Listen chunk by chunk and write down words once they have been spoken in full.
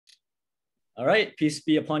All right, peace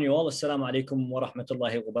be upon you all. Assalamu alaikum wa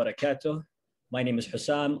rahmatullahi wa barakatuh. My name is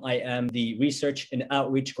Hussam. I am the Research and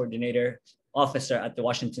Outreach Coordinator Officer at the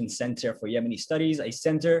Washington Center for Yemeni Studies, a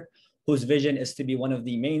center whose vision is to be one of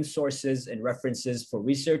the main sources and references for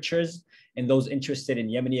researchers and those interested in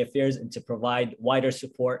Yemeni affairs and to provide wider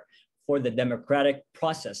support for the democratic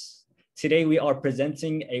process. Today, we are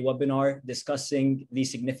presenting a webinar discussing the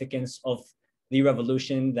significance of the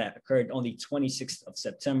revolution that occurred on the 26th of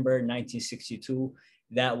September, 1962.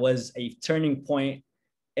 That was a turning point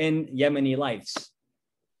in Yemeni lives.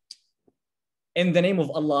 In the name of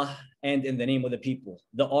Allah and in the name of the people,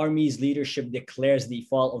 the army's leadership declares the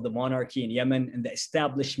fall of the monarchy in Yemen and the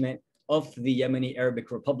establishment of the Yemeni Arabic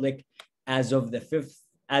Republic as of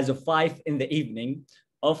 5 in the evening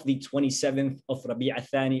of the 27th of Rabi'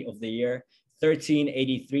 al-Thani of the year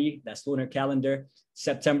 1383, that's lunar calendar,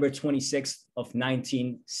 September 26th of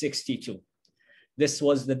 1962. This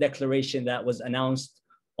was the declaration that was announced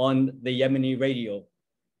on the Yemeni radio.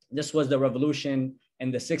 This was the revolution,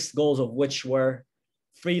 and the 6 goals of which were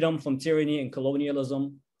freedom from tyranny and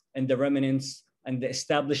colonialism and the remnants and the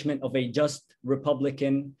establishment of a just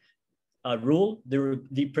republican rule,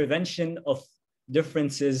 the prevention of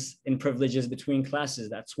differences in privileges between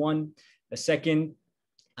classes. That's one. The second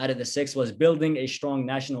out of the 6 was building a strong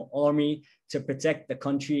national army to protect the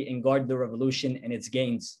country and guard the revolution and its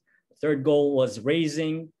gains. The third goal was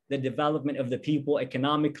raising the development of the people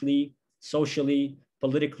economically, socially,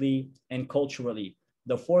 politically, and culturally.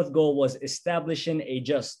 The fourth goal was establishing a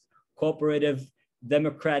just, cooperative,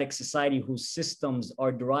 democratic society whose systems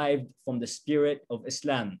are derived from the spirit of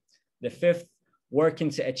Islam. The fifth, working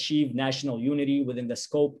to achieve national unity within the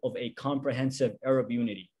scope of a comprehensive Arab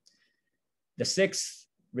unity. The sixth,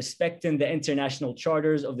 respecting the international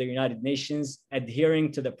charters of the United Nations,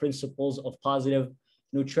 adhering to the principles of positive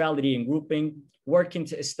neutrality and grouping, working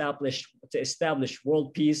to establish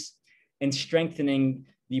world peace, and strengthening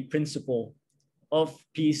the principle of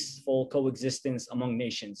peaceful coexistence among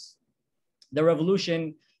nations. The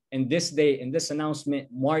revolution in this day, in this announcement,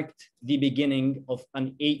 marked the beginning of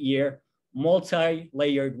an 8-year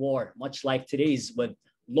multi-layered war, much like today's, with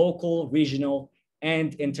local, regional,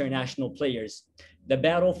 and international players. The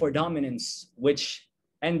battle for dominance, which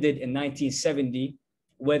ended in 1970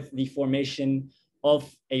 with the formation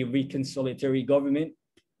of a reconciliatory government.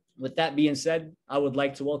 With that being said, I would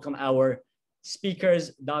like to welcome our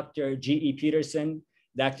speakers, Dr. G.E. Peterson,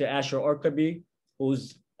 Dr. Asher Orkaby,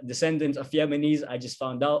 who's a descendant of Yemenis. I just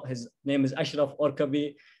found out his name is Ashraf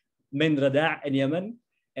Orkaby min Rada' in Yemen,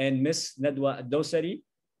 and Miss Nadwa Al-Dawsari.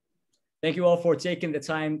 Thank you all for taking the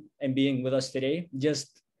time and being with us today.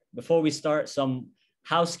 Just before we start, some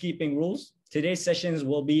housekeeping rules. Today's sessions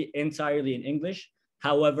will be entirely in English.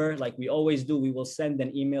 However, like we always do, we will send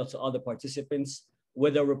an email to other participants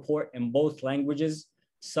with a report in both languages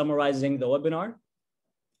summarizing the webinar.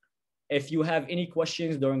 If you have any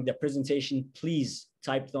questions during the presentation, please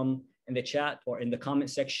type them in the chat or in the comment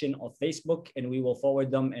section of Facebook, and we will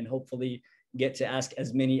forward them and hopefully get to ask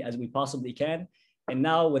as many as we possibly can. And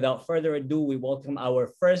now, without further ado, we welcome our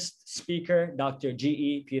first speaker, Dr.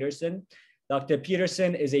 G.E. Peterson. Dr.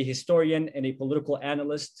 Peterson is a historian and a political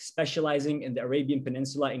analyst specializing in the Arabian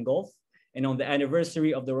Peninsula and Gulf. And on the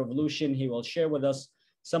anniversary of the revolution, he will share with us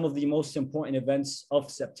some of the most important events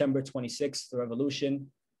of September 26th, the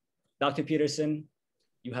revolution. Dr. Peterson,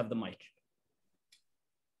 you have the mic.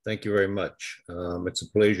 Thank you very much. It's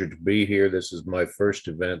a pleasure to be here. This is my first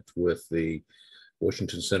event with the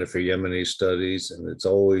Washington Center for Yemeni Studies, and it's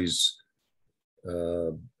always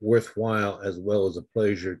worthwhile as well as a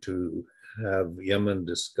pleasure to have Yemen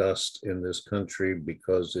discussed in this country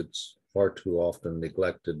because it's far too often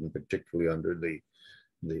neglected, and particularly under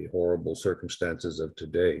the horrible circumstances of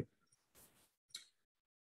today.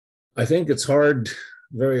 I think it's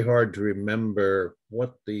very hard to remember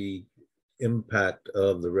what the impact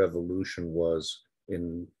of the revolution was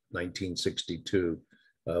in 1962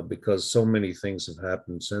 because so many things have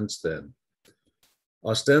happened since then.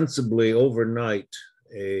 Ostensibly, overnight,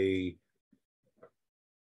 a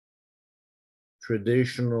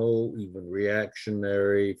traditional, even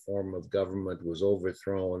reactionary form of government was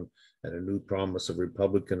overthrown and a new promise of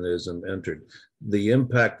republicanism entered. The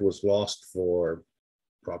impact was lost for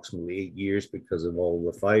approximately 8 years because of all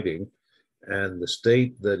the fighting. And the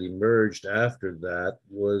state that emerged after that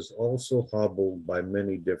was also hobbled by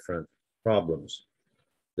many different problems.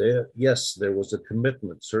 Yes, there was a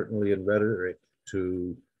commitment, certainly in rhetoric,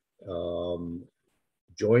 to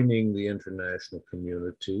joining the international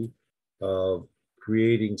community, of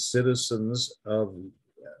creating citizens of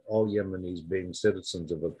all Yemenis being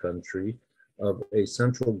citizens of a country, of a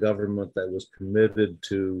central government that was committed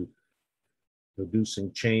to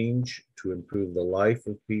producing change to improve the life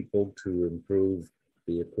of people, to improve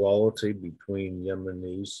the equality between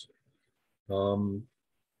Yemenis.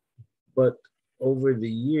 But over the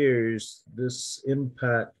years, this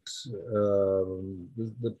impact,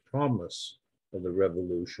 the promise of the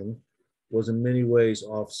revolution was in many ways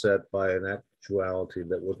offset by an actuality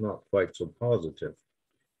that was not quite so positive.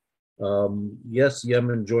 Yes,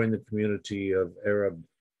 Yemen joined the community of Arab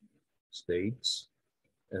states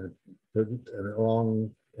and put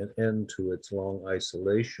an end to its long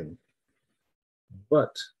isolation.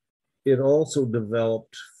 But it also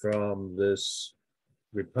developed from this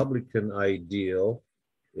Republican ideal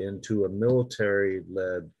into a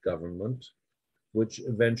military-led government, which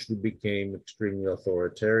eventually became extremely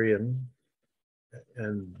authoritarian.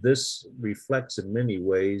 And this reflects in many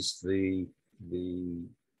ways the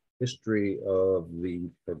history of the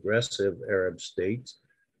progressive Arab states,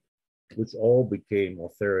 which all became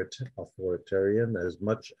authoritarian as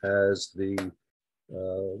much as the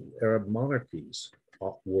Arab monarchies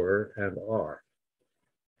were and are.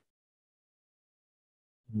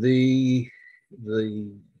 The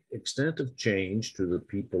extent of change to the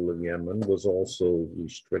people of Yemen was also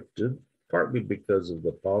restricted, partly because of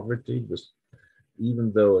the poverty.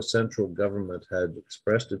 Even though a central government had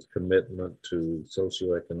expressed its commitment to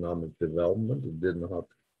socioeconomic development, it did not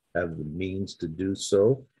have the means to do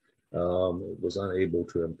so. It was unable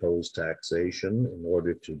to impose taxation in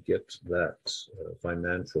order to get that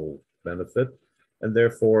financial benefit, and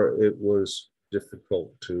therefore it was difficult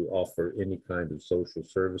to offer any kind of social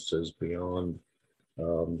services beyond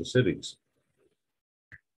the cities.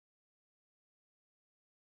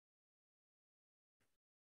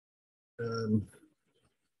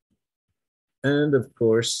 And of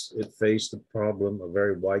course, it faced a problem, a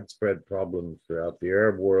very widespread problem throughout the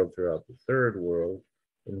Arab world, throughout the Third World,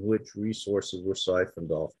 in which resources were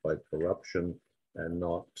siphoned off by corruption and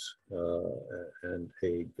not, and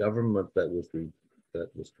a government that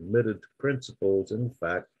was committed to principles, in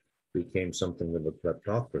fact, became something of a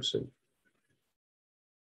kleptocracy.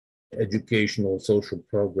 Educational social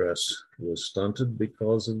progress was stunted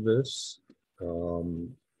because of this.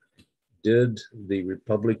 Did the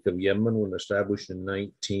Republic of Yemen, when established in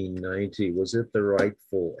 1990, was it the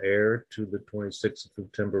rightful heir to the 26th of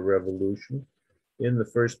September revolution? In the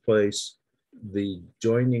first place, the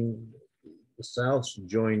South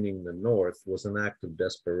joining the North was an act of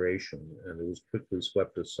desperation, and it was quickly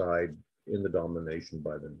swept aside in the domination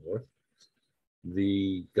by the North.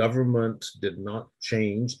 The government did not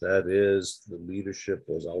change. That is, the leadership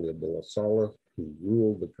was Ali Abdullah Saleh, who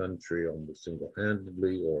ruled the country almost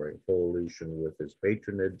single-handedly or in coalition with his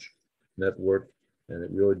patronage network, and it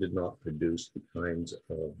really did not produce the kinds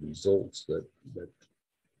of results that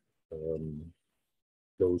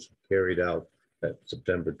those who carried out that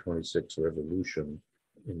September 26th revolution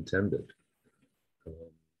intended.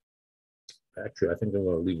 Actually, I think I'm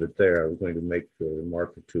going to leave it there. I was going to make a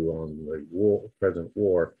remark or two on the present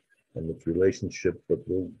war and its relationship, but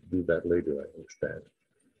we'll do that later, I understand.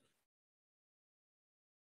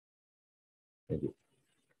 Thank you.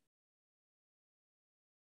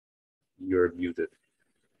 You're muted.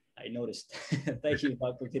 I noticed. Thank you,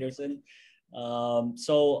 Dr. Peterson.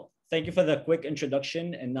 So thank you for the quick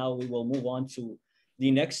introduction. And now we will move on to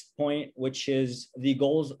the next point, which is the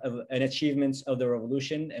goals and achievements of the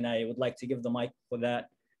revolution. And I would like to give the mic for that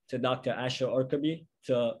to Dr. Asher Orkaby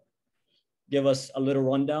to give us a little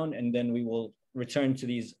rundown, and then we will return to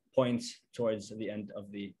these points towards the end of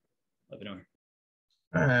the webinar.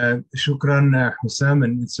 Shukran, Hussam,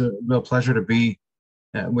 and it's a real pleasure to be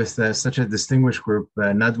with such a distinguished group.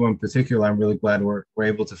 Nadwa in particular, I'm really glad we're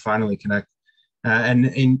able to finally connect. And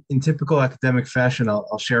in typical academic fashion,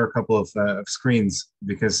 I'll share a couple of screens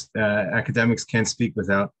because academics can't speak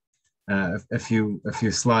without a few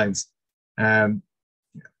slides.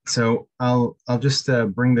 So I'll just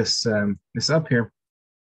bring this up here,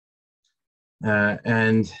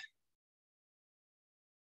 and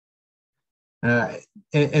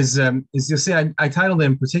as you'll see, I titled it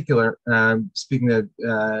in particular, speaking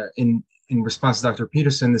in response to Dr.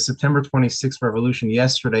 Peterson, the September 26th revolution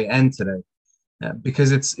yesterday and today.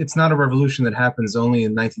 Because it's not a revolution that happens only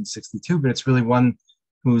in 1962, but it's really one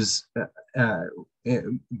whose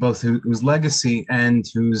both whose legacy and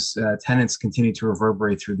whose tenets continue to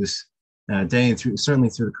reverberate through this day and certainly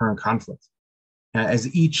through the current conflict. As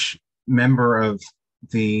each member of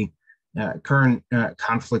the current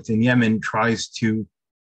conflict in Yemen tries to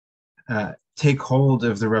take hold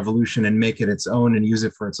of the revolution and make it its own and use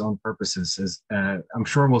it for its own purposes, as I'm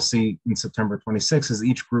sure we'll see in September 26th, as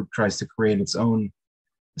each group tries to create its own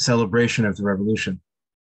celebration of the revolution.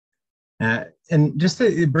 And just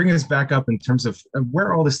to bring us back up in terms of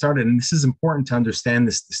where all this started, and this is important to understand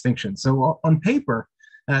this distinction. So on paper,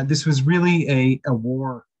 this was really a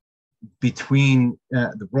war between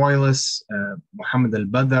the royalists, Muhammad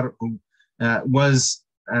al-Badr, who was,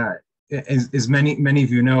 as many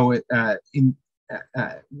of you know,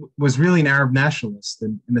 was really an Arab nationalist.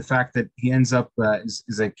 And the fact that he ends up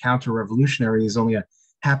as a counter-revolutionary is only a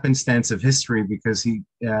happenstance of history, because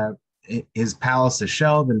his palace is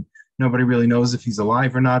shelled and nobody really knows if he's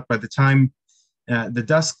alive or not. By the time the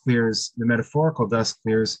dust clears, the metaphorical dust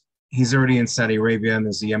clears, he's already in Saudi Arabia, and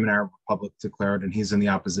there's the Yemen Arab Republic declared, and he's in the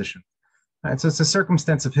opposition. So it's a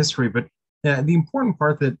circumstance of history, but the important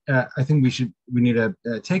part that I think we need to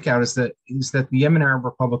take out is that the Yemen Arab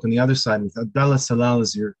Republic on the other side, with Abdullah Salal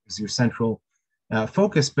as your central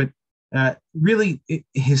focus, but really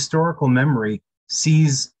historical memory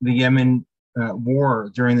sees the Yemen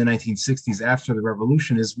war during the 1960s after the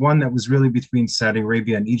revolution is one that was really between Saudi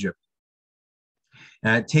Arabia and Egypt,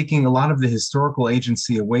 taking a lot of the historical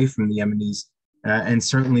agency away from the Yemenis, and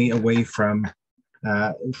certainly away from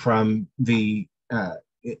the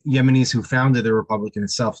Yemenis who founded the republic in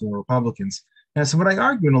itself, and the Republicans. So what I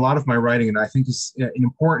argue in a lot of my writing, and I think is an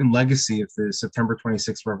important legacy of the September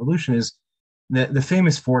 26th revolution, is the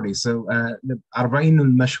famous 40. So the Arba'in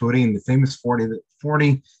al-Mashhurin, the famous 40, the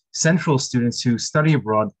 40 central students who study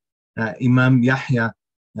abroad. Imam Yahya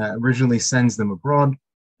originally sends them abroad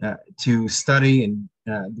to study in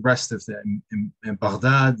the rest of in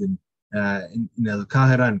Baghdad, and in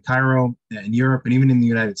Al-Qahira and Cairo, in Europe, and even in the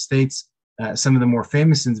United States. Some of the more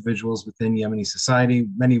famous individuals within Yemeni society,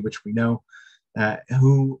 many of which we know,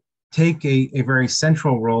 who take a very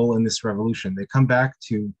central role in this revolution. They come back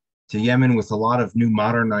to Yemen with a lot of new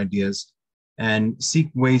modern ideas and seek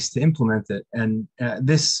ways to implement it. And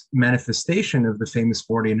this manifestation of the famous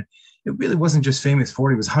 40, and it really wasn't just famous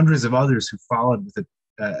 40, it was hundreds of others who followed with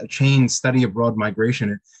a chain study abroad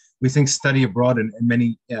migration. We think study abroad, and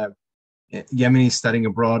many Yemenis studying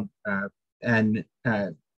abroad and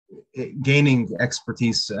gaining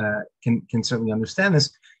expertise can certainly understand this.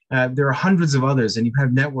 There are hundreds of others, and you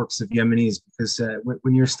have networks of Yemenis, because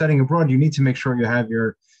when you're studying abroad, you need to make sure you have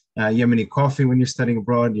your Yemeni coffee when you're studying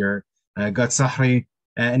abroad, your Gat Sahri,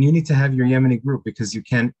 and you need to have your Yemeni group, because you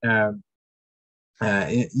can't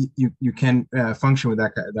function with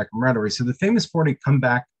that camaraderie. So the famous 40 come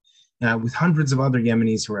back with hundreds of other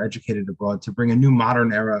Yemenis who are educated abroad to bring a new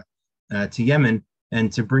modern era to Yemen,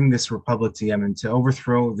 and to bring this republic to Yemen, to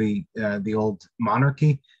overthrow the old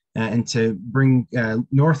monarchy, and to bring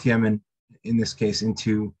North Yemen, in this case,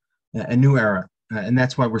 into a new era. And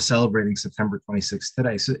that's why we're celebrating September 26th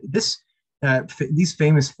today. So these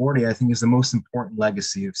famous 40, I think, is the most important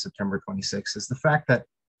legacy of September 26th, is the fact that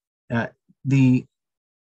the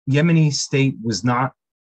Yemeni state was not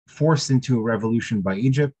forced into a revolution by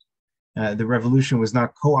Egypt. The revolution was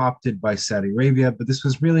not co-opted by Saudi Arabia, but this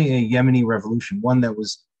was really a Yemeni revolution, one that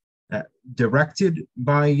was directed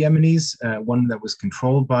by Yemenis, one that was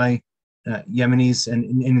controlled by Yemenis,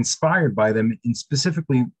 and inspired by them, and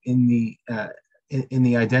specifically in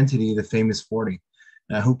the identity of the famous 40,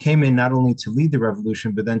 who came in not only to lead the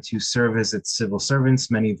revolution, but then to serve as its civil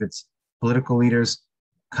servants. Many of its political leaders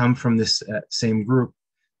come from this same group,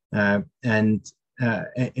 and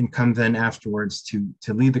come then afterwards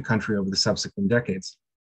to lead the country over the subsequent decades.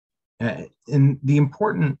 And the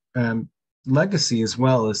important legacy as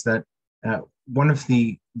well is that one of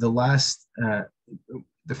the last,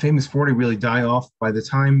 the famous 40 really die off by the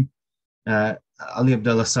time Ali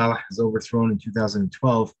Abdullah Saleh is overthrown in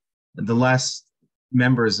 2012. The last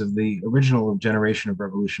members of the original generation of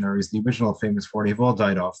revolutionaries, the original famous 40, have all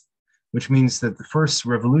died off, which means that the first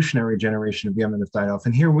revolutionary generation of Yemen have died off.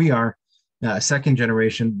 And here we are, a second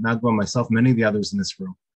generation, Nadwa, myself, many of the others in this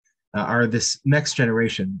room, are this next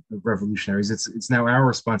generation of revolutionaries. It's now our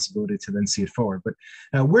responsibility to then see it forward. But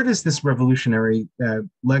where does this revolutionary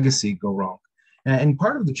legacy go wrong? And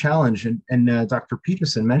part of the challenge, and Dr.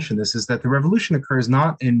 Peterson mentioned this, is that the revolution occurs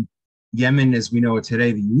not in Yemen as we know it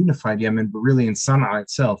today, the unified Yemen, but really in Sana'a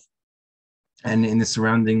itself, and in the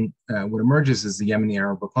surrounding, what emerges as the Yemeni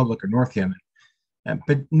Arab Republic, or North Yemen,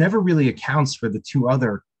 but never really accounts for the two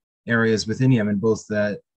other areas within Yemen. Both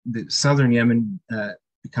the southern Yemen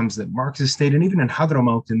becomes the Marxist state, and even in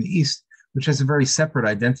Hadramaut in the east, which has a very separate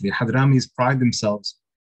identity. Hadramis pride themselves.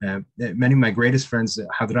 Many of my greatest friends,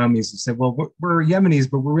 Hadramis, say, well, we're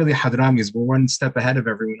Yemenis, but we're really Hadramis. We're one step ahead of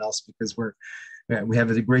everyone else because we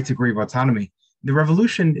have a great degree of autonomy. The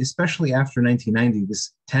revolution, especially after 1990,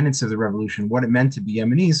 this tenets of the revolution, what it meant to be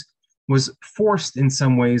Yemenis, was forced in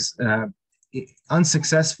some ways,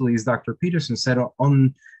 unsuccessfully, as Dr. Peterson said,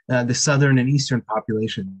 on the southern and eastern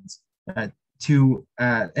populations.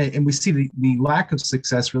 and we see the lack of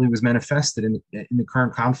success really was manifested in the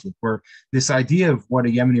current conflict, where this idea of what a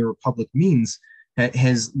Yemeni republic means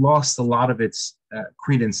has lost a lot of its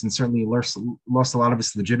credence, and certainly lost a lot of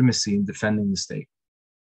its legitimacy in defending the state.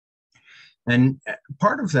 And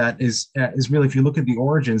part of that is really, if you look at the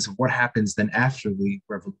origins of what happens then after the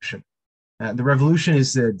revolution. The revolution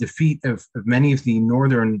is the defeat of many of the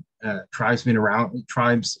northern tribes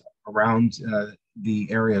around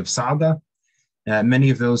the area of Saada. Many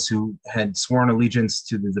of those who had sworn allegiance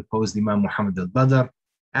to the deposed Imam Muhammad al-Badr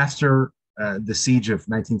after the siege of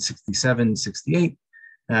 1967-68,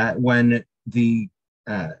 when the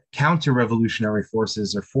counter-revolutionary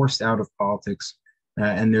forces are forced out of politics,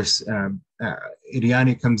 and there's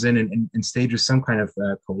Iriani comes in and stages some kind of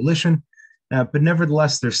coalition, but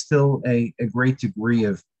nevertheless, there's still a great degree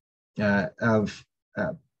of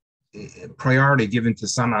priority given to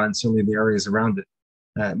Sana'a and certainly the areas around it.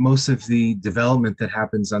 Most of the development that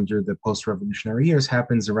happens under the post-revolutionary years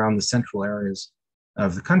happens around the central areas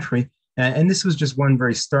of the country. And this was just one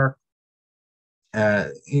very stark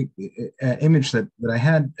image that I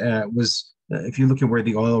had was, if you look at where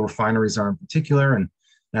the oil refineries are in particular, and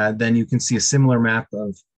then you can see a similar map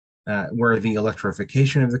of where the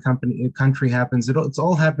electrification of the country happens. It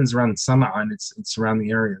all happens around Sana'a and its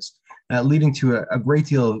surrounding areas, leading to a great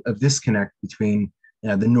deal of disconnect between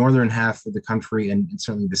the northern half of the country and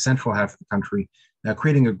certainly the central half of the country,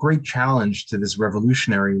 creating a great challenge to this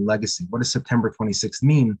revolutionary legacy. What does September 26th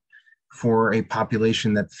mean for a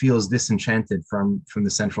population that feels disenchanted from the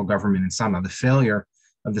central government in Sana'a, the failure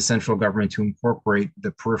of the central government to incorporate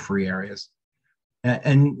the periphery areas?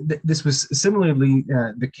 This was similarly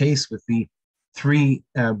the case with the three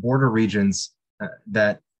border regions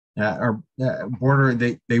that are border.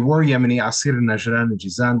 They were Yemeni, Asir, Najran, and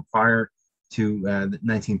Jizan prior to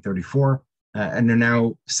 1934, and they're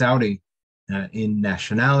now Saudi in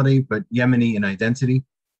nationality, but Yemeni in identity.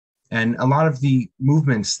 And a lot of the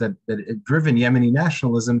movements that have driven Yemeni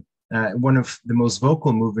nationalism, one of the most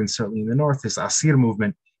vocal movements, certainly in the north, is Asir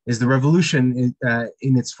movement, is the revolution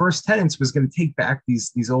in its first tenets was going to take back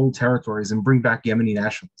these old territories and bring back Yemeni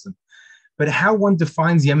nationalism. But how one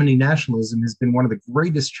defines Yemeni nationalism has been one of the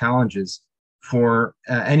greatest challenges for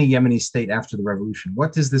any Yemeni state after the revolution.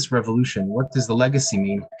 What does this revolution, what does the legacy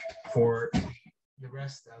mean for the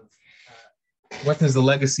rest of, what does the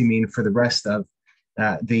legacy mean for the rest of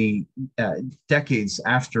the decades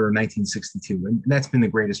after 1962? And that's been the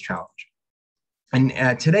greatest challenge.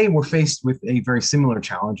 And today we're faced with a very similar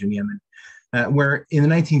challenge in Yemen, where in the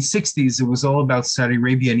 1960s, it was all about Saudi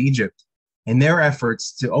Arabia and Egypt and their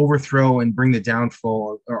efforts to overthrow and bring the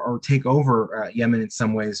downfall or take over Yemen in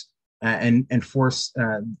some ways and force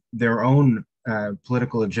their own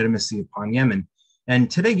political legitimacy upon Yemen.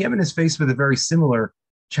 And today Yemen is faced with a very similar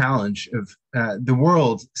challenge of the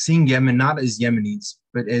world seeing Yemen not as Yemenis,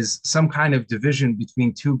 but as some kind of division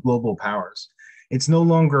between two global powers. It's no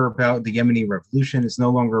longer about the Yemeni revolution. It's no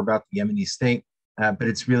longer about the Yemeni state, but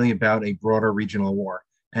it's really about a broader regional war.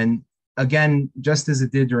 And again, just as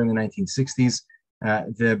it did during the 1960s,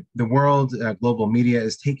 the world, global media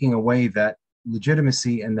is taking away that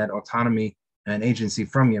legitimacy and that autonomy and agency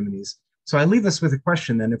from Yemenis. So I leave us with a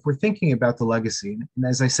question then, if we're thinking about the legacy, and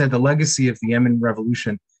as I said, the legacy of the Yemen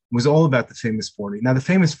revolution was all about the famous 40. Now, the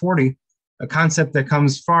famous 40, a concept that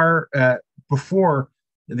comes far before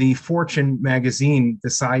the Fortune magazine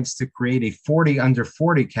decides to create a 40 under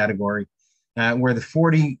 40 category, where the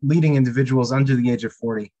 40 leading individuals under the age of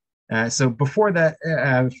 40. So before that,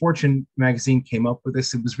 Fortune magazine came up with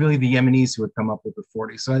this, it was really the Yemenis who had come up with the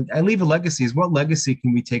 40. So I leave a legacy is what legacy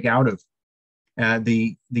can we take out of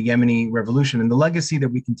the Yemeni revolution? And the legacy that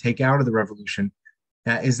we can take out of the revolution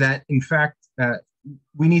is that, in fact,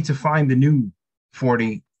 we need to find the new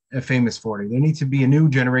 40, famous 40. There needs to be a new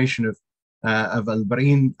generation of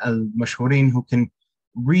al-Bar'in al-Mashhurin who can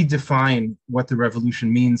redefine what the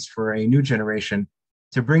revolution means for a new generation,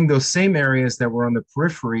 to bring those same areas that were on the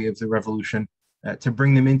periphery of the revolution, to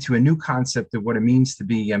bring them into a new concept of what it means to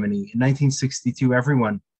be Yemeni. In 1962,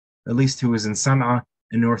 everyone, at least who was in Sana'a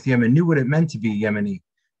in North Yemen, knew what it meant to be Yemeni.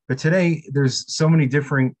 But today, there's so many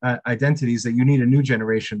different identities that you need a new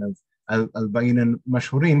generation of al-Bar'in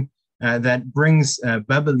al-Mashhurin that brings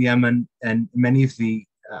Bab al-Yemen and many of the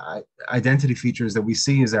identity features that we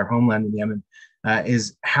see as our homeland in Yemen,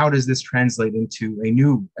 is how does this translate into a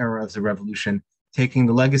new era of the revolution, taking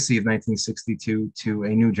the legacy of 1962 to a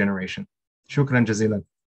new generation. Shukran jazilan.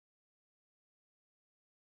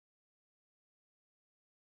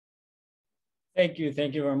 Thank you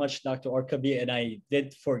very much, Dr. Orkaby. And I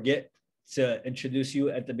did forget to introduce you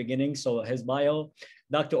at the beginning. So his bio,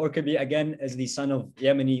 Dr. Orkaby, again, is the son of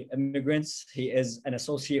Yemeni immigrants. He is an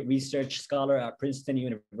associate research scholar at Princeton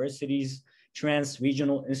University's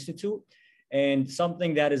Transregional Institute. And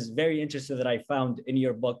something that is very interesting that I found in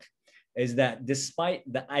your book is that despite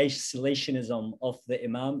the isolationism of the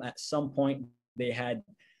Imam, at some point they had,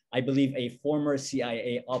 I believe, a former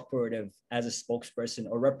CIA operative as a spokesperson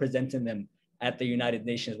or representing them at the United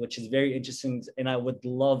Nations, which is very interesting. And I would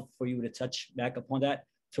love for you to touch back upon that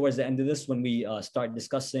towards the end of this when we start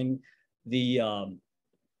discussing the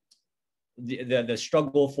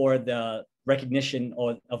struggle for the recognition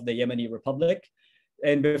of the Yemeni Republic.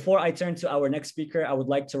 And before I turn to our next speaker, I would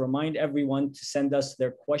like to remind everyone to send us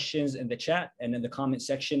their questions in the chat and in the comment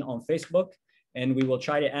section on Facebook. And we will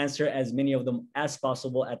try to answer as many of them as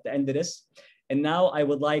possible at the end of this. And now I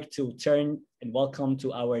would like to turn and welcome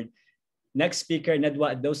to our next speaker,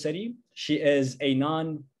 Nadwa Al-Dawsari. She is a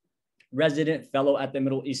non-resident fellow at the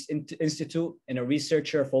Middle East Institute and a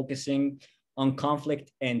researcher focusing on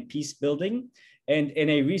conflict and peace building. And in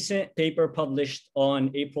a recent paper published on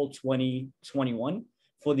April 2021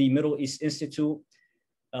 for the Middle East Institute,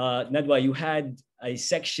 Nadwa, you had a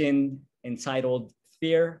section entitled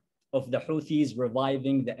Fear of the Houthis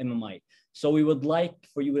Reviving the Imamate. So we would like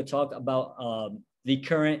for you to talk about the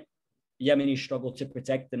current Yemeni struggle to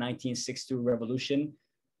protect the 1962 revolution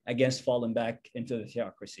against falling back into the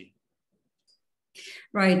theocracy.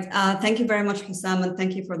 Right. Thank you very much, Hussam, and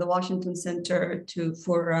thank you for the Washington Center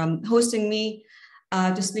for hosting me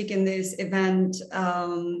to speak in this event,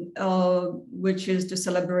 which is to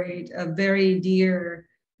celebrate a very dear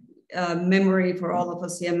memory for all of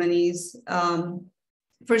us Yemenis.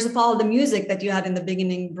 First of all, the music that you had in the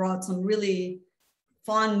beginning brought some really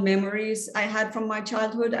fond memories I had from my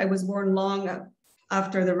childhood. I was born long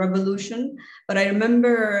after the revolution, but I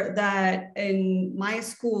remember that in my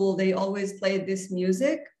school, they always played this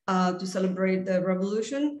music to celebrate the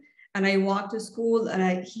revolution. And I walked to school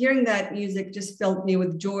and hearing that music just filled me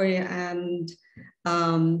with joy and,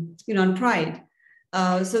 and pride.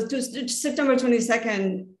 So to September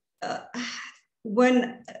 22nd,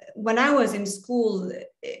 when I was in school,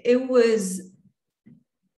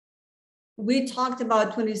 we talked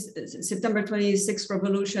about September 26th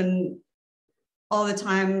revolution all the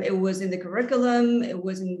time. It was in the curriculum, it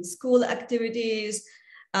was in school activities.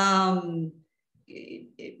 So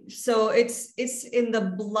it's in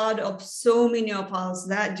the blood of so many of us,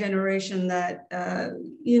 that generation that,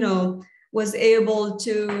 was able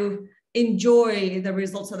to enjoy the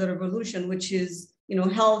results of the revolution, which is,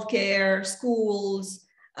 healthcare, schools,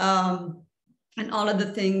 and all of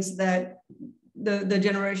the things that the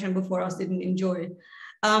generation before us didn't enjoy.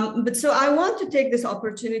 But so I want to take this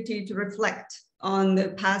opportunity to reflect on the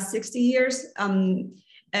past 60 years and,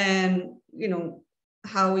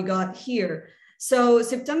 how we got here. So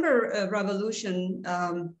September Revolution,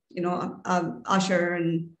 Usher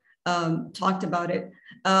and talked about it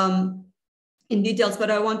in details, but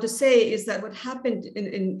I want to say is that what happened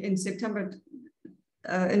in September,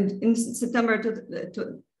 in September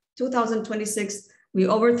 2026, we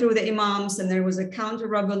overthrew the imams and there was a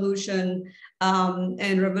counter-revolution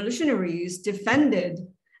and revolutionaries defended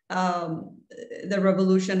the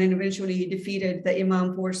revolution and eventually defeated the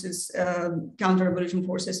imam forces, counter-revolution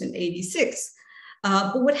forces in '86.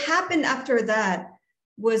 But what happened after that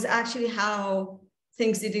was actually how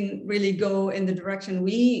things didn't really go in the direction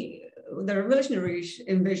the revolutionaries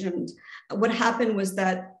envisioned. What happened was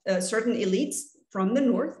that certain elites from the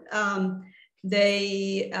north,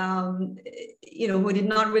 they, who did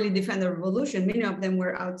not really defend the revolution, many of them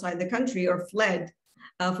were outside the country or fled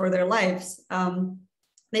for their lives.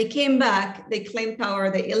 They came back, they claimed power,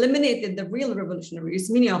 they eliminated the real revolutionaries.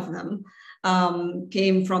 Many of them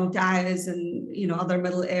came from Taiz and other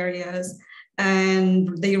middle areas,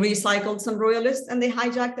 and they recycled some royalists and they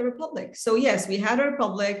hijacked the republic. So yes, we had a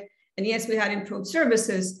republic, and yes, we had improved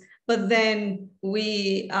services, but then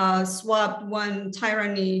we swapped one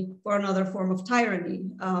tyranny for another form of tyranny.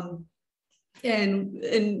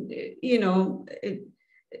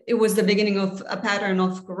 It was the beginning of a pattern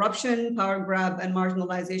of corruption, power grab, and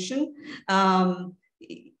marginalization that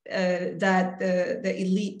the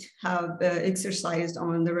elite have exercised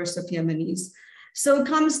on the rest of Yemenis. So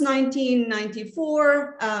comes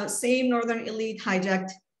 1994, same northern elite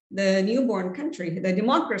hijacked the newborn country, the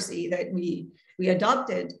democracy that we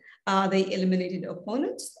adopted. They eliminated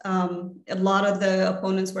opponents. A lot of the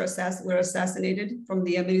opponents were assassinated from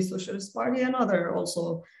the Yemeni Socialist Party and other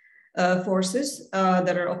also forces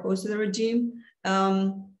that are opposed to the regime.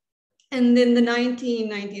 And in the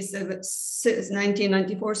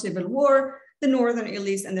 1994 civil war, the northern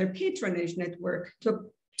elites and their patronage network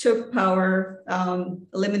took took power,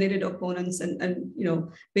 eliminated opponents, and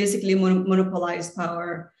basically monopolized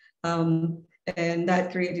power, and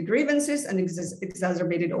that created grievances and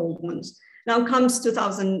exacerbated old ones. Now comes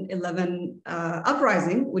 2011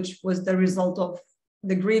 uprising, which was the result of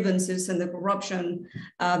the grievances and the corruption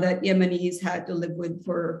that Yemenis had to live with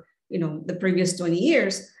for the previous 20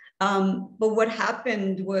 years. But what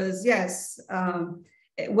happened was,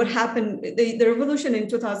 what happened, the revolution in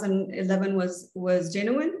 2011 was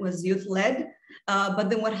genuine, was youth-led. But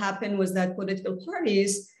then what happened was that political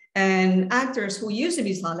parties and actors who used to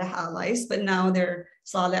be Saleh allies, but now they're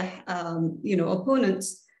Saleh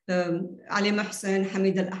opponents, Ali Mohsen,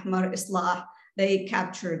 Hamid al-Ahmar, Islah, they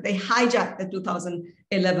hijacked the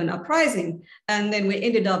 2011 uprising. And then we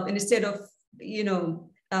ended up, instead of,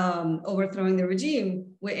 overthrowing the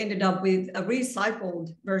regime, we ended up with a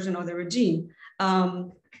recycled version of the regime.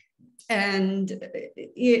 And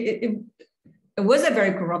it was a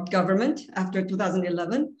very corrupt government after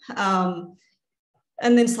 2011.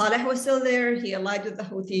 And then Saleh was still there. He allied with the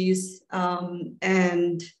Houthis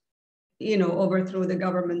and, overthrew the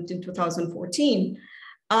government in 2014.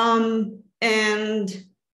 And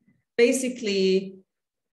basically,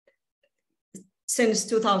 since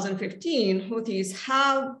 2015, Houthis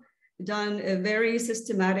have done a very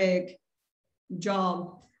systematic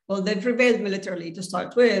job. Well, they prevailed militarily to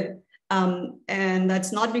start with. And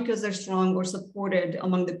that's not because they're strong or supported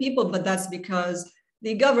among the people, but that's because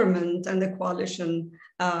the government and the coalition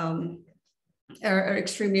are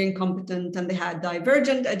extremely incompetent, and they had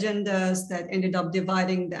divergent agendas that ended up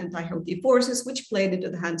dividing the anti-Houthi forces, which played into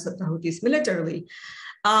the hands of the Houthis militarily.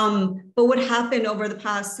 But what happened over the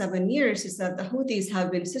past 7 years is that the Houthis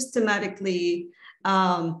have been systematically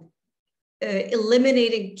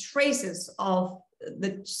eliminating traces of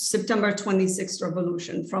the September 26th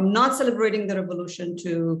revolution, from not celebrating the revolution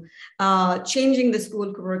to changing the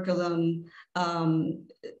school curriculum.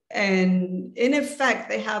 And in effect,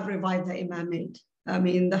 they have revived the Imamate. I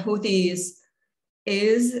mean, the Houthis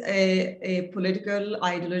is a political,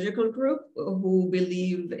 ideological group who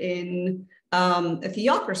believe in a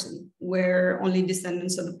theocracy where only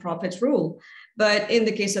descendants of the prophets rule. But in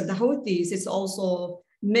the case of the Houthis, it's also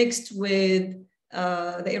mixed with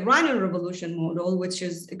the Iranian revolution model, which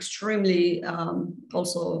is extremely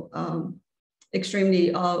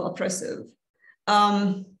extremely oppressive.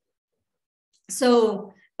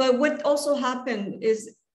 But what also happened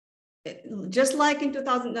is, just like in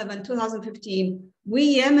 2011, 2015,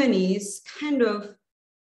 we Yemenis kind of,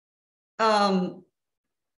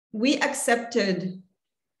 we accepted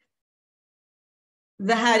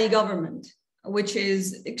the Hadi government, which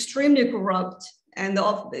is extremely corrupt. And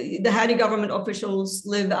the Hadi government officials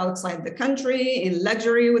live outside the country in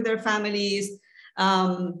luxury with their families.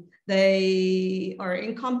 They are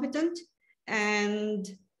incompetent. And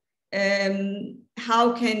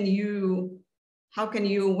how can you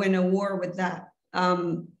win a war with that?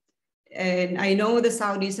 And I know the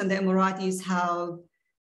Saudis and the Emiratis have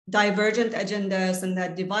divergent agendas and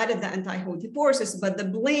that divided the anti-Houthi forces, but the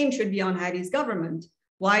blame should be on Hadi's government.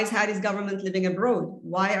 Why is Hadi's government living abroad?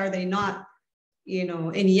 Why are they not,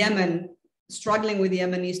 in Yemen, struggling with the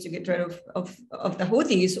Yemenis to get rid of the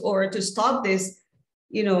Houthis, or to stop this,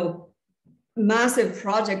 massive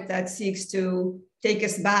project that seeks to take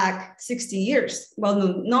us back 60 years. Well,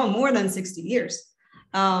 no, more than 60 years.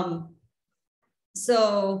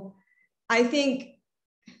 So I think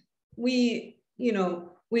we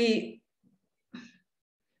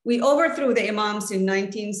overthrew the Imams in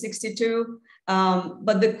 1962,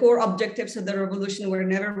 but the core objectives of the revolution were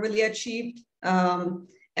never really achieved.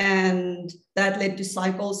 And that led to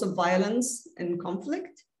cycles of violence and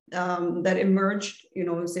conflict that emerged,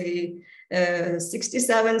 say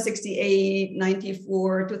 67, 68,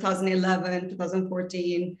 94, 2011,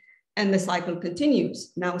 2014, and the cycle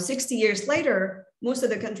continues. Now, 60 years later, most of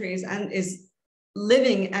the country is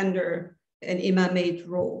living under an Imamate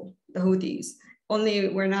role, the Houthis.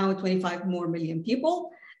 We're now 25 more million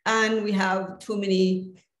people, and we have too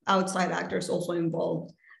many outside actors also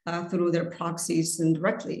involved through their proxies and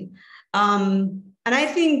directly. And I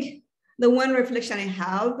think the one reflection I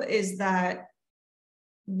have is that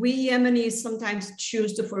we Yemenis sometimes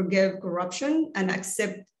choose to forgive corruption and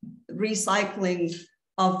accept recycling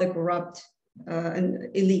of the corrupt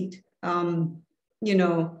elite.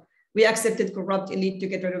 We accepted corrupt elite to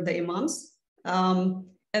get rid of the Imams. And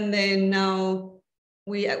then now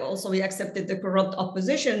we accepted the corrupt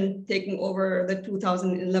opposition taking over the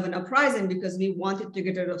 2011 uprising because we wanted to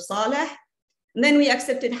get rid of Saleh. And then we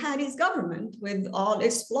accepted Hadi's government with all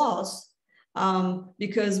its flaws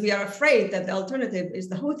because we are afraid that the alternative is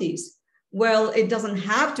the Houthis. well, it doesn't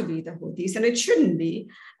have to be the Houthis, and it shouldn't be.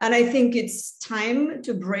 And I think it's time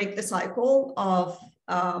to break the cycle of,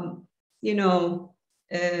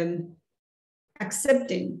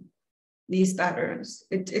 accepting these patterns.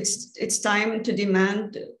 It's time to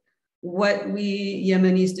demand what we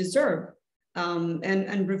Yemenis deserve,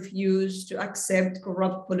 and refuse to accept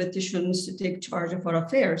corrupt politicians to take charge of our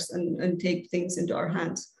affairs and take things into our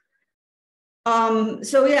hands.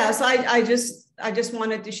 So I just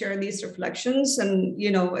wanted to share these reflections, and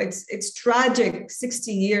it's tragic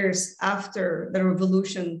 60 years after the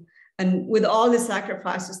revolution, and with all the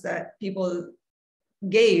sacrifices that people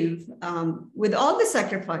gave, with all the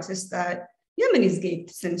sacrifices that Yemenis gave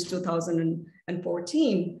since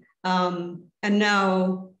 2014, and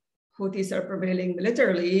now Houthis are prevailing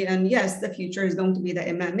militarily, and yes, the future is going to be the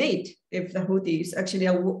Imamate if the Houthis, actually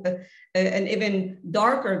an even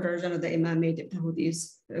darker version of the Imamate if the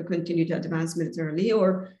Houthis continue to advance militarily,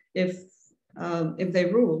 or if they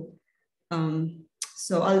rule.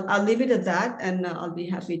 So I'll leave it at that, and I'll be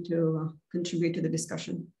happy to contribute to the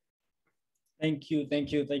discussion. Thank you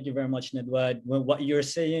very much, Nadwa. What you're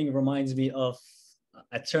saying reminds me of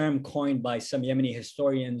a term coined by some Yemeni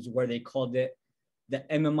historians where they called it the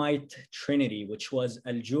Imamite Trinity, which was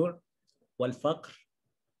al-jur, wal-faqr,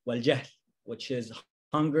 wal-jahl, which is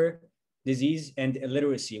hunger, disease, and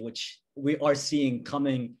illiteracy, which we are seeing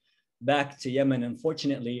coming back to Yemen,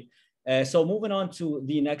 unfortunately. So moving on to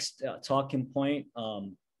the next talking point,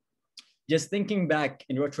 just thinking back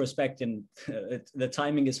in retrospect, and the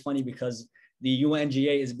timing is funny because the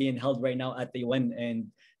UNGA is being held right now at the UN, and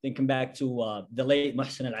thinking back to the late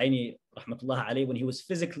Mohsen Al-Aini, rahmatullah alayhi, when he was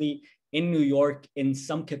physically in New York in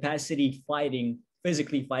some capacity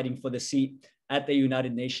physically fighting for the seat at the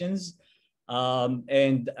United Nations.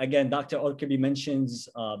 And again, Dr. Orkaby mentions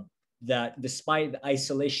that despite the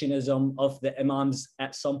isolationism of the imams,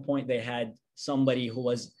 at some point they had somebody who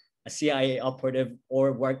was a CIA operative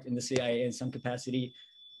or worked in the CIA in some capacity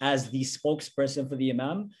as the spokesperson for the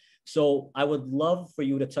imam. So I would love for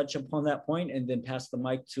you to touch upon that point and then pass the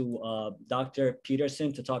mic to Dr.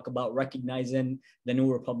 Peterson to talk about recognizing the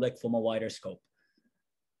New Republic from a wider scope.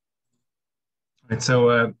 And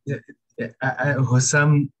so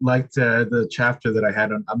Hussam liked the chapter that I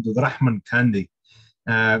had on Abdul Rahman Kandi.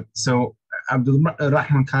 So Abdul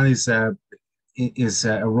Rahman Kandi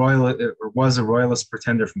was a royalist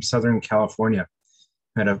pretender from Southern California.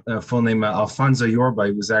 Had a full name, Alfonso Yorba.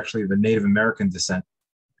 He was actually of Native American descent.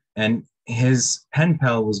 And his pen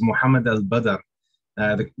pal was Muhammad al-Badr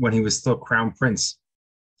when he was still crown prince.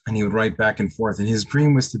 And he would write back and forth. And his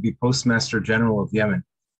dream was to be postmaster general of Yemen.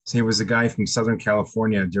 So he was a guy from Southern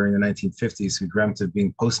California during the 1950s who dreamt of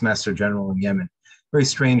being postmaster general in Yemen. Very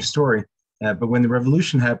strange story. But when the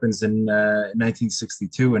revolution happens in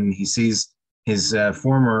 1962 and he sees his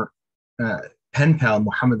former pen pal,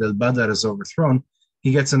 Muhammad al-Badr, is overthrown,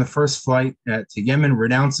 he gets on the first flight to Yemen,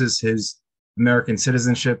 renounces his American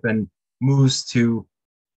citizenship, and moves to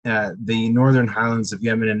the northern highlands of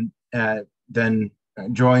Yemen, and then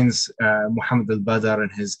joins Muhammad al-Badr in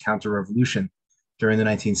his counter-revolution during the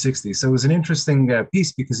 1960s. So it was an interesting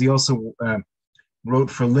piece because he also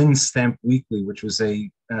wrote for Lynn's Stamp Weekly, which was a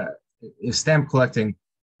stamp collecting,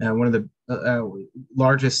 one of the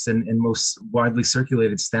largest and most widely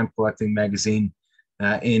circulated stamp collecting magazine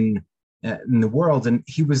in the world, and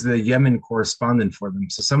he was the Yemen correspondent for them.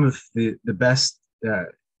 So some of the best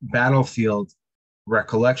battlefield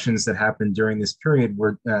recollections that happened during this period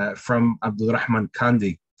were from Abdul Rahman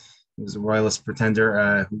Kandi, who was a royalist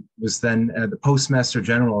pretender, who was then the postmaster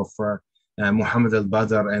general for Muhammad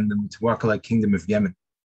al-Badr and the Mutawakkala Kingdom of Yemen.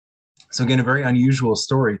 So again, a very unusual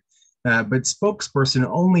story, but spokesperson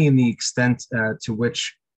only in the extent to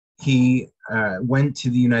which he went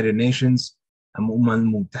to the United Nations, and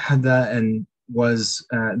was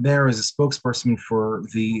there as a spokesperson for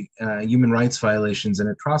the human rights violations and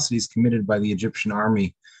atrocities committed by the Egyptian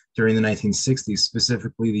army during the 1960s,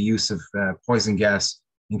 specifically the use of poison gas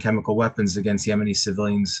and chemical weapons against Yemeni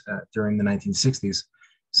civilians during the 1960s.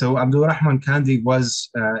 So Abdul Rahman Kandi was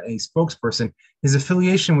a spokesperson. His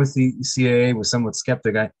affiliation with the CIA was somewhat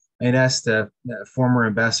skeptic. I had asked former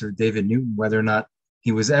Ambassador David Newton whether or not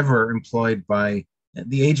he was ever employed by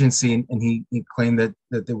the agency, and he claimed that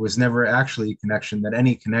there was never actually a connection, that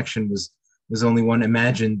any connection was only one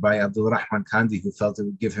imagined by Abdul Rahman Kandi, who felt it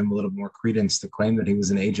would give him a little more credence to claim that he was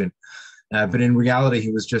an agent. But in reality,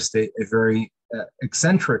 he was just a very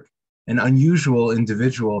eccentric and unusual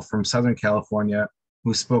individual from Southern California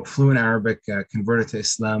who spoke fluent Arabic, converted to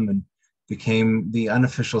Islam, and became the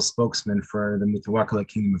unofficial spokesman for the Mutawakkala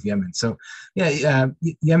Kingdom of Yemen. So yeah,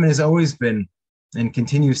 Yemen has always been and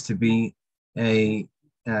continues to be a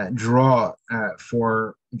draw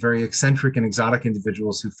for very eccentric and exotic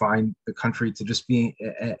individuals who find the country to just be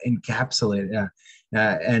encapsulated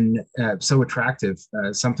and so attractive,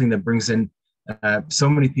 something that brings in so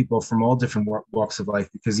many people from all different walks of life,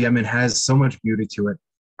 because Yemen has so much beauty to it,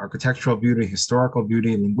 architectural beauty, historical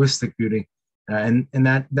beauty, linguistic beauty, and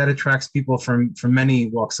that attracts people from many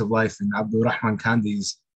walks of life. And Abdul Rahman Kandi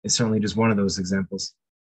is certainly just one of those examples.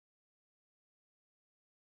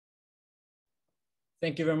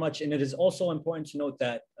 Thank you very much. And it is also important to note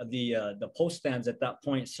that the post stands at that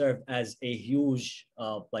point served as a huge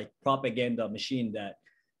like propaganda machine that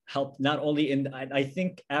helped not only in, I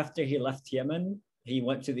think after he left Yemen, he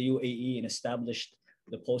went to the UAE and established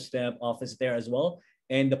the post stamp office there as well.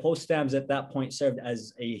 And the post stamps at that point served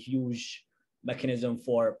as a huge mechanism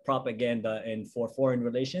for propaganda and for foreign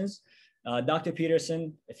relations. Dr.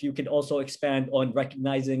 Peterson, if you could also expand on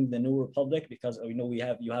recognizing the new republic, because we know you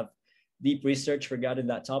have deep research regarding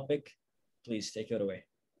that topic. Please take it away.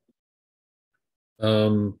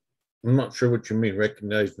 I'm not sure what you mean,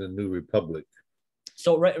 recognize the new republic.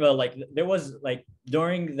 So, right, well, like there was like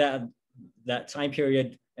during that time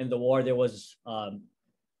period in the war, there was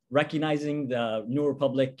recognizing the new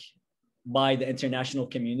republic by the international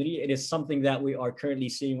community. It is something that we are currently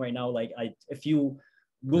seeing right now. Like if you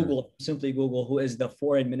simply Google who is the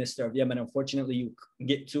foreign minister of Yemen, unfortunately you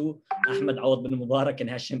get to Ahmed Awad bin Mubarak and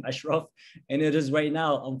Hashim Ashraf. And it is right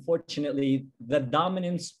now, unfortunately, the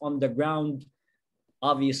dominance on the ground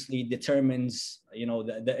obviously determines,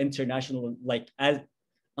 the international,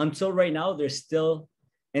 until right now, there's still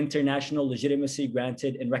international legitimacy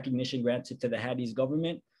granted and recognition granted to the Hadi's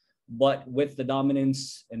government. But with the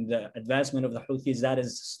dominance and the advancement of the Houthis, that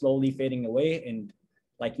is slowly fading away. And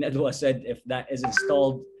like Nadwa said, if that is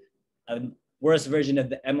installed, a worse version of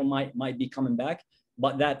the Imamate might be coming back.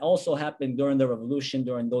 But that also happened during the revolution,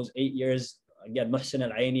 during those 8 years. Again, Muhsin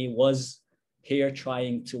al-Aini was here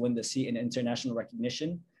trying to win the seat in international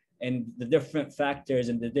recognition. And the different factors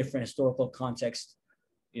and the different historical context,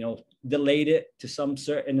 delayed it to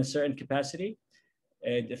in a certain capacity.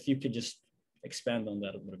 And if you could just expand on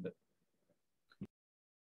that a little bit.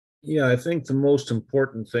 Yeah, I think the most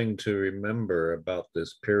important thing to remember about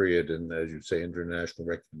this period, and as you say, international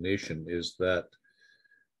recognition, is that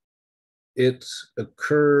it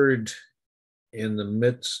occurred in the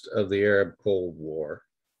midst of the Arab Cold War,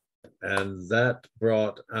 and that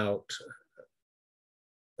brought out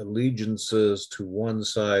allegiances to one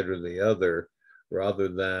side or the other, rather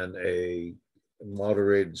than a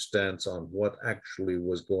moderated stance on what actually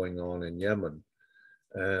was going on in Yemen.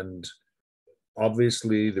 And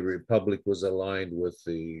obviously, the Republic was aligned with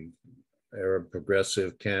the Arab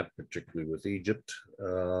progressive camp, particularly with Egypt,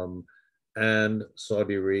 and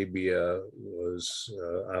Saudi Arabia was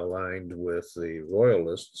aligned with the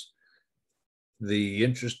royalists. The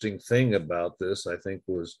interesting thing about this, I think,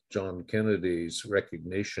 was John Kennedy's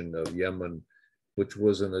recognition of Yemen, which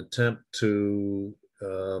was an attempt to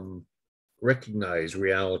recognize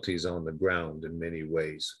realities on the ground in many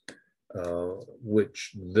ways.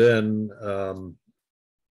 Which then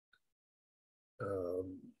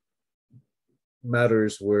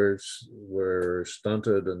matters were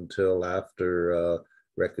stunted until after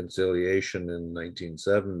reconciliation in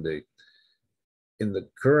 1970. In the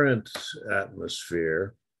current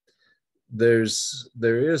atmosphere, there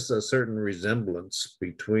is a certain resemblance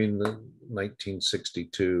between the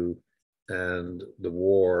 1962 and the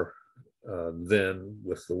war then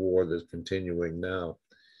with the war that's continuing now,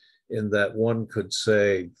 in that one could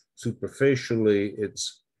say superficially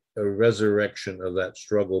it's a resurrection of that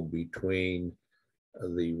struggle between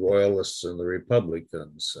the royalists and the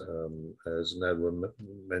Republicans, as Nadwa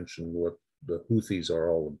mentioned, what the Houthis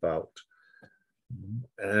are all about.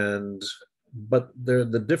 But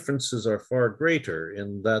the differences are far greater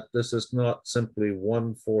in that this is not simply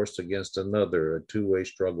one force against another, a two-way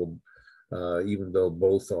struggle, even though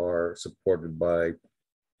both are supported by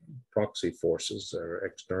proxy forces or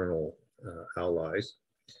external allies.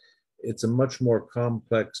 It's a much more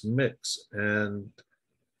complex mix, and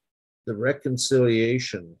the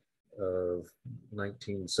reconciliation of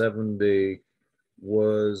 1970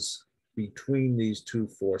 was between these two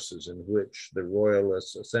forces, in which the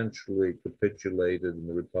royalists essentially capitulated and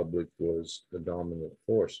the Republic was the dominant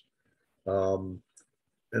force. And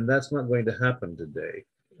that's not going to happen today,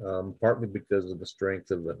 partly because of the strength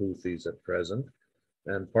of the Houthis at present,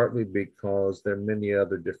 and partly because there are many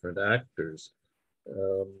other different actors.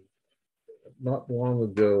 Not long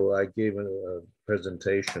ago, I gave a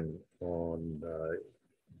presentation on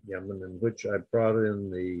Yemen, in which I brought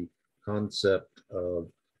in the concept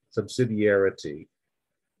of subsidiarity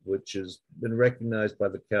which has been recognized by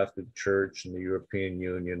the Catholic Church and the European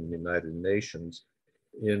Union and the United Nations,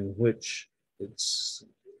 in which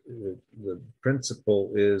the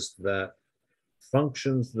principle is that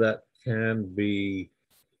functions that can be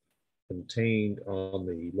contained on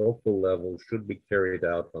the local level should be carried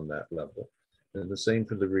out on that level, and the same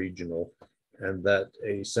for the regional, and that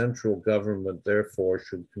a central government therefore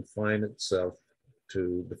should confine itself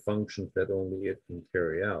to the functions that only it can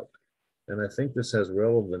carry out. And I think this has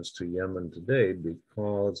relevance to Yemen today,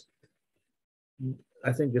 because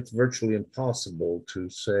I think it's virtually impossible to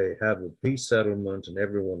say, have a peace settlement and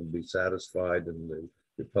everyone will be satisfied and the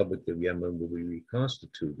Republic of Yemen will be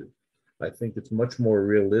reconstituted. I think it's much more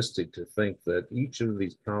realistic to think that each of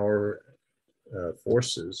these power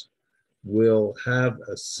forces will have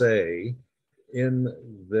a say in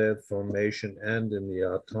the formation and in the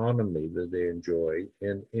autonomy that they enjoy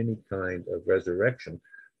in any kind of resurrection,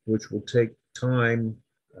 which will take time,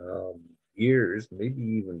 years, maybe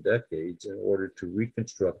even decades, in order to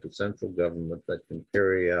reconstruct a central government that can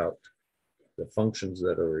carry out the functions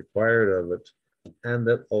that are required of it, and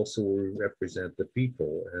that also will represent the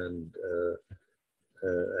people. And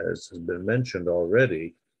as has been mentioned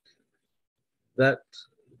already, that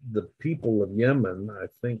the people of Yemen, I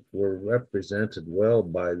think, were represented well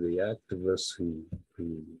by the activists who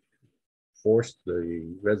forced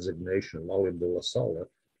the resignation of Ali Abdullah Saleh,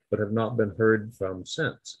 but have not been heard from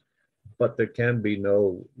since. But there can be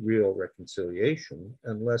no real reconciliation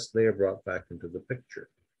unless they are brought back into the picture.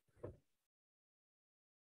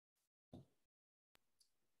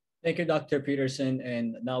 Thank you, Dr. Peterson.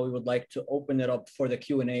 And now we would like to open it up for the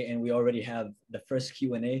Q&A, and we already have the first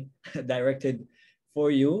Q&A directed for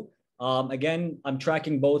you. Again, I'm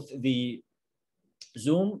tracking both the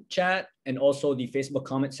Zoom chat and also the Facebook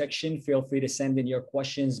comment section. Feel free to send in your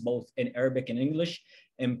questions both in Arabic and English,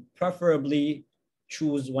 and preferably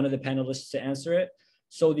choose one of the panelists to answer it.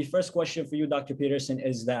 So the first question for you, Dr. Peterson,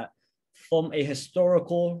 is that from a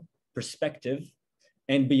historical perspective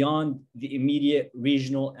and beyond the immediate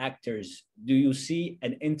regional actors, do you see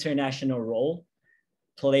an international role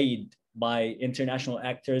played by international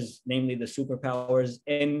actors, namely the superpowers,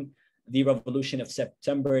 in the revolution of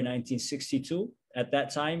September 1962 at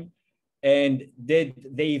that time? And did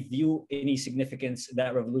they view any significance of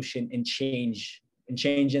that revolution in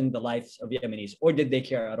changing the lives of Yemenis, or did they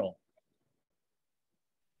care at all?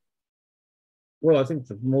 Well, I think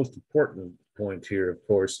the most important point here, of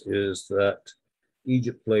course, is that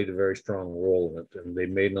Egypt played a very strong role in it, and they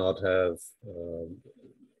may not have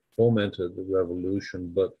fomented the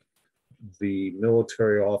revolution, but the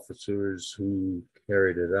military officers who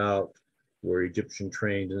carried it out were Egyptian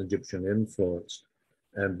trained and Egyptian influenced.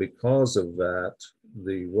 And because of that,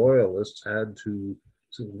 the royalists had to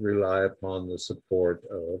rely upon the support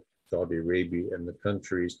of Saudi Arabia and the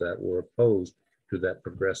countries that were opposed to that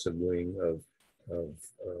progressive wing of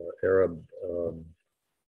Arab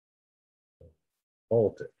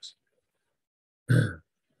politics.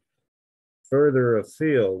 Further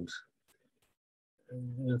afield,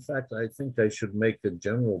 in fact, I think I should make a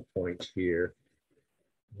general point here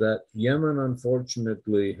that Yemen,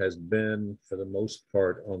 unfortunately, has been, for the most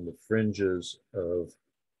part, on the fringes of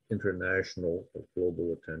international or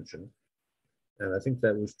global attention. And I think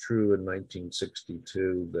that was true in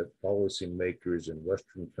 1962, that policymakers in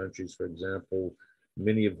Western countries, for example,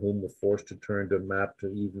 many of whom were forced to turn to a map to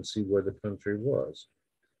even see where the country was.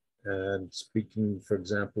 And speaking, for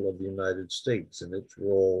example, of the United States and its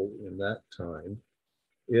role in that time,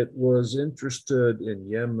 it was interested in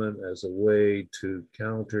Yemen as a way to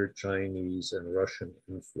counter Chinese and Russian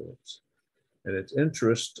influence. And its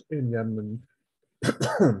interest in Yemen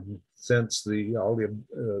since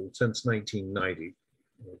 1990,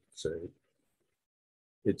 let's say,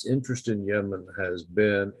 its interest in Yemen has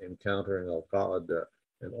been in countering Al-Qaeda,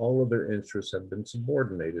 and all of their interests have been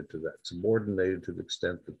subordinated to that, subordinated to the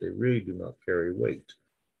extent that they really do not carry weight.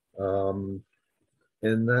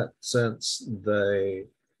 In that sense, the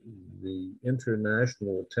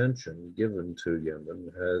international attention given to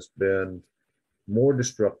Yemen has been more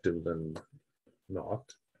destructive than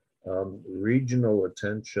not. Regional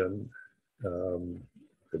attention, for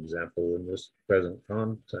example, in this present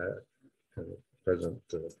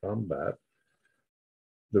combat,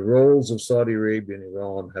 the roles of Saudi Arabia and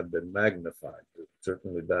Iran have been magnified.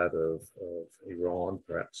 Certainly that of Iran,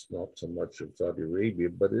 perhaps not so much of Saudi Arabia,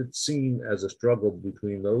 but it's seen as a struggle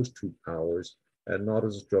between those two powers and not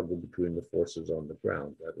as a struggle between the forces on the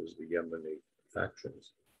ground, that is the Yemeni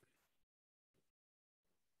factions.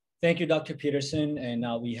 Thank you, Dr. Peterson. And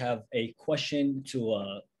now we have a question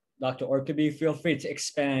to Dr. Orkaby, feel free to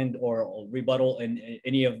expand or rebuttal in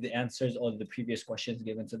any of the answers or the previous questions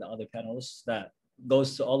given to the other panelists. That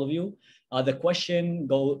goes to all of you. The question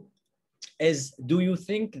is, do you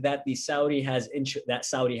think that Saudi has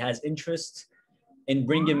interest in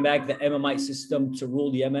bringing back the Imamite system to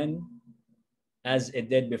rule Yemen as it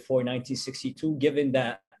did before 1962, given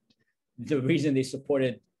that the reason they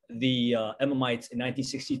supported the Imamites in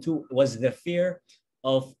 1962 was the fear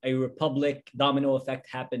of a republic domino effect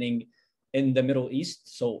happening in the Middle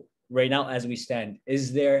East? So right now, as we stand,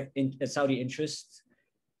 is there a Saudi interest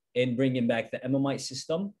in bringing back the Imamite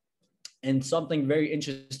system? And something very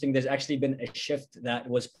interesting, there's actually been a shift that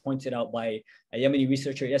was pointed out by a Yemeni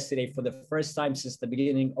researcher yesterday. For the first time since the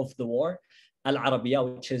beginning of the war,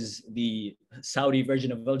 Al-Arabiya, which is the Saudi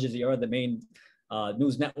version of Al Jazeera, the main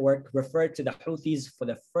news network, referred to the Houthis for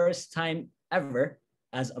the first time ever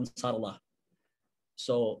as Ansar Allah.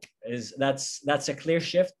 So that's a clear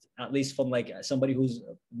shift, at least from like somebody who's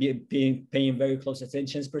paying very close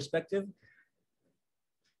attention's perspective.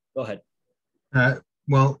 Go ahead.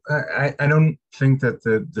 Well, I don't think that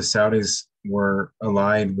the Saudis were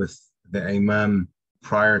allied with the Imam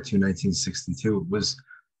prior to 1962. It was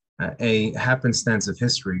a happenstance of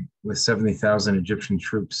history with 70,000 Egyptian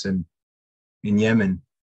troops in Yemen.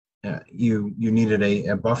 You needed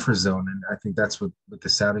a buffer zone, and I think that's what the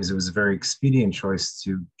Saudis, it was a very expedient choice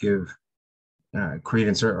to give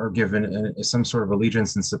credence or give some sort of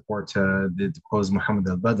allegiance and support to the deposed Muhammad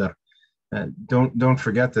al-Badr. Don't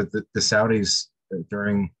forget that the Saudis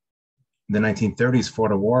during the 1930s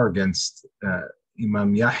fought a war against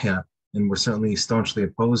Imam Yahya and were certainly staunchly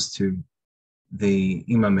opposed to the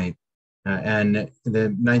Imamate. And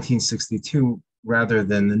the 1962, rather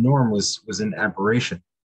than the norm, was an aberration.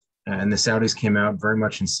 And the Saudis came out very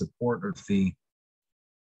much in support of the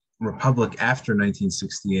Republic after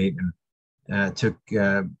 1968 and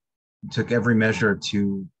took every measure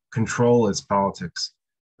to control its politics.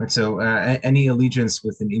 Right, so any allegiance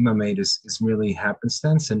with an imamate is merely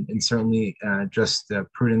happenstance and certainly just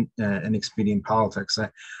prudent and expedient politics. I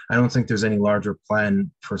don't think there's any larger plan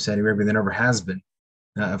for Saudi Arabia, there never has been,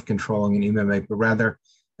 of controlling an imamate, but rather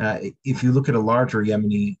if you look at a larger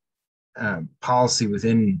Yemeni policy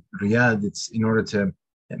within Riyadh, it's in order to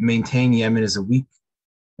maintain Yemen as a weak,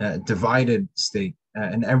 divided state.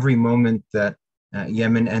 And every moment that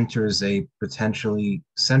Yemen enters a potentially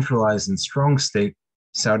centralized and strong state,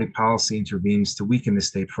 Saudi policy intervenes to weaken the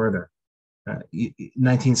state further.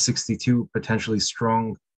 1962, potentially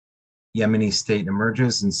strong Yemeni state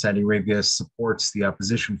emerges, and Saudi Arabia supports the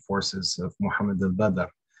opposition forces of Muhammad al-Badr.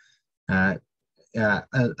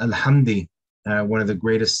 Al-Hamdi, one of the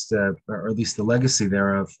greatest, or at least the legacy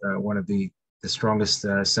thereof, one of the strongest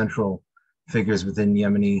central figures within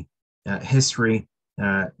Yemeni history,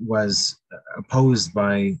 was opposed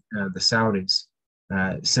by the Saudis.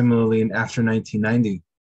 Similarly, after 1990,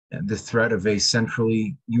 the threat of a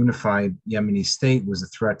centrally unified Yemeni state was a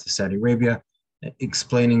threat to Saudi Arabia,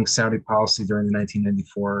 explaining Saudi policy during the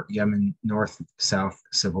 1994 Yemen North-South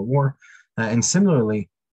civil war. And similarly,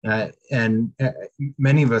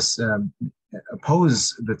 many of us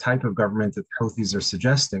oppose the type of government that the Houthis are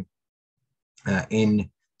suggesting in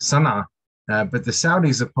Sana'a, but the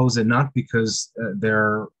Saudis oppose it not because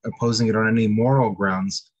they're opposing it on any moral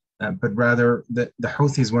grounds, but rather the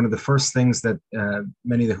Houthis, one of the first things that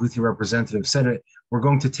many of the Houthi representatives said, we're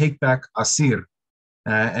going to take back Asir,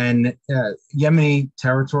 and Yemeni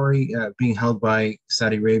territory being held by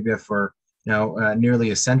Saudi Arabia for now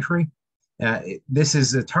nearly a century. This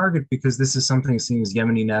is a target because this is something seen as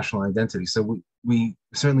Yemeni national identity. So we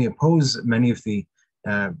certainly oppose many of the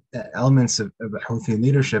elements of Houthi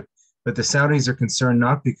leadership, but the Saudis are concerned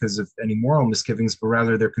not because of any moral misgivings, but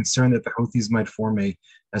rather they're concerned that the Houthis might form a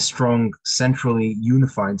strong, centrally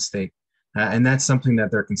unified state. And that's something that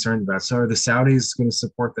they're concerned about. So are the Saudis going to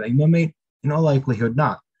support the Imamate? In all likelihood,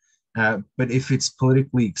 not. But if it's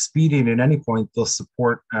politically expedient at any point, they'll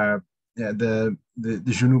support the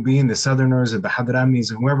Junubiyin, the Southerners, or the Hadramis,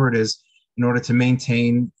 whoever it is, in order to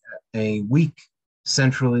maintain a weak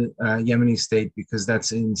central Yemeni state, because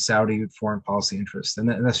that's in Saudi foreign policy interest.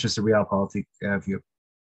 And that's just a realpolitik view.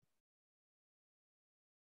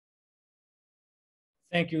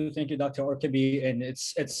 Thank you, Dr. Orkaby. And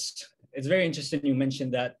it's very interesting you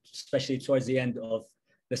mentioned that, especially towards the end, of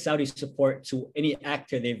the Saudi support to any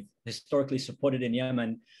actor they've historically supported in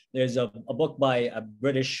Yemen. There's a book by a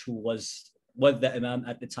British who was the Imam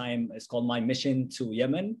at the time. It's called My Mission to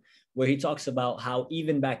Yemen, where he talks about how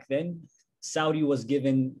even back then, Saudi was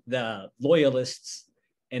giving the loyalists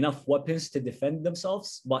enough weapons to defend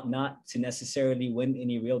themselves, but not to necessarily win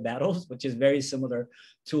any real battles, which is very similar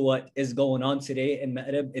to what is going on today in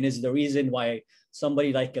Ma'rib, and is the reason why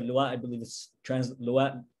somebody like Luwa, I believe it's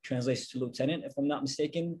Luwa translates to lieutenant, if I'm not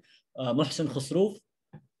mistaken, Muhsin Khusruf,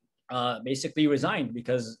 basically resigned,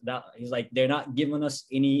 because that he's like, they're not giving us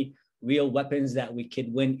any real weapons that we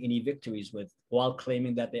could win any victories with, while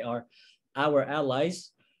claiming that they are our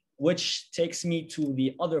allies. Which takes me to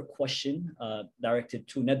the other question directed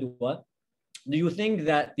to Nadwa. Do you think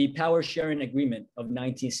that the power sharing agreement of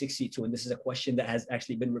 1962, and this is a question that has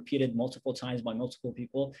actually been repeated multiple times by multiple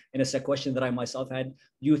people, and it's a question that I myself had,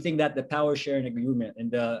 do you think that the power sharing agreement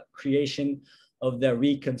and the creation of the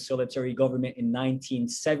reconciliatory government in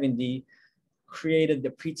 1970 created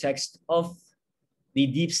the pretext of the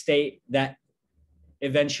deep state that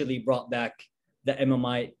eventually brought back the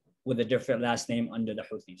Imamate with a different last name under the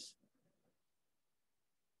Houthis?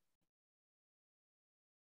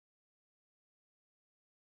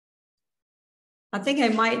 I think I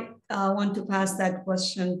might want to pass that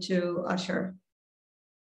question to Usher.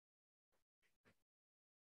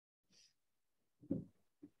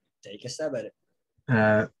 Take a stab at it.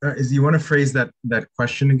 You want to phrase that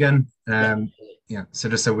question again? Yeah. So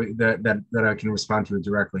just so that I can respond to it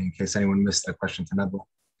directly in case anyone missed that question to Nadwa.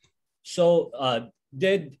 So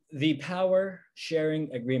did the power sharing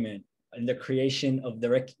agreement and the creation of the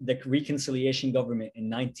reconciliation government in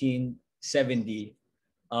 1970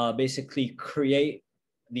 basically create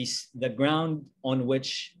the ground on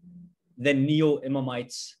which the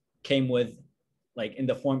neo-Imamites came with, like in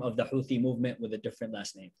the form of the Houthi movement with a different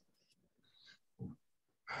last name?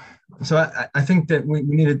 So I think that we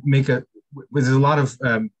need to make there's a lot of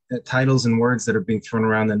titles and words that are being thrown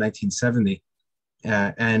around in 1970.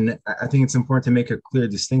 And I think it's important to make a clear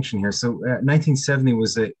distinction here. So 1970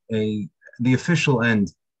 was the official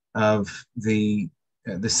end of the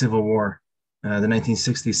Civil War, the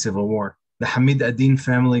 1960s Civil War. The Hamid ad-Din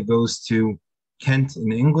family goes to Kent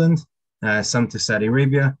in England, some to Saudi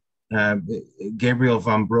Arabia. Gabriel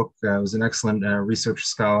von Broek was an excellent research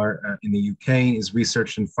scholar in the UK. He's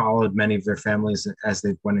researched and followed many of their families as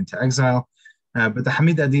they went into exile. But the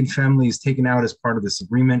Hamid ad-Din family is taken out as part of this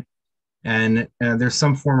agreement, and there's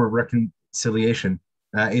some form of reconciliation.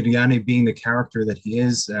 Iriani being the character that he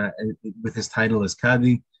is, with his title as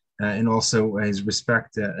Qadi, and also his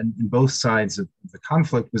respect in both sides of the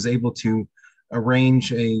conflict, was able to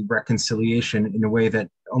arrange a reconciliation in a way that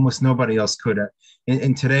almost nobody else could.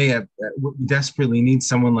 And today, we desperately need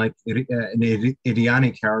someone like an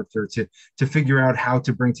Iriani character to figure out how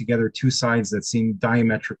to bring together two sides that seem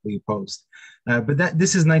diametrically opposed. But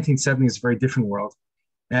this is 1970, it's a very different world.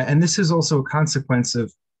 And this is also a consequence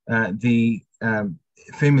of the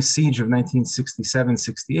famous siege of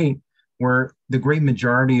 1967-68, where the great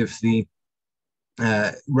majority of the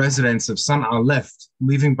residents of Sana'a left,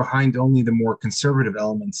 leaving behind only the more conservative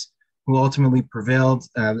elements, who ultimately prevailed.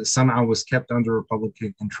 Sana'a was kept under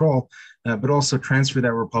Republican control, but also transferred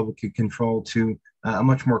that Republican control to a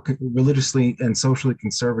much more religiously and socially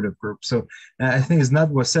conservative group. So I think, as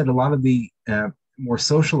Nadwa said, a lot of the more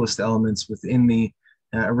socialist elements within the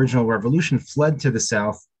original revolution fled to the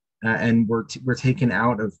south and were taken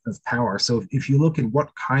out of power. So if you look at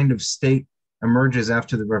what kind of state emerges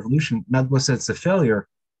after the revolution, Nadwa said it's a failure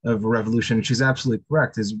of a revolution, and she's absolutely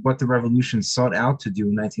correct, is what the revolution sought out to do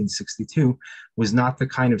in 1962 was not the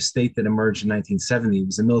kind of state that emerged in 1970. It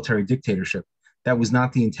was a military dictatorship. That was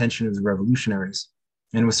not the intention of the revolutionaries.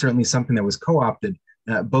 And it was certainly something that was co-opted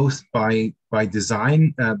both by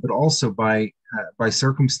design, but also by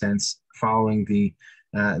circumstance following the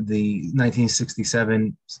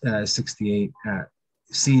 1967-68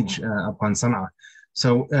 siege upon Sana'a.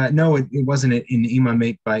 So no, it wasn't in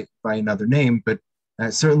Imamate by another name, but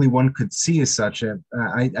certainly one could see as such.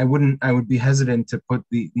 I would be hesitant to put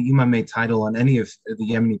the Imamate title on any of the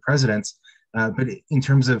Yemeni presidents, but in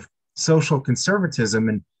terms of social conservatism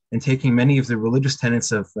and taking many of the religious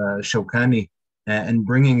tenets of Shawkani and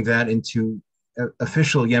bringing that into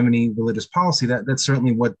official Yemeni religious policy, that's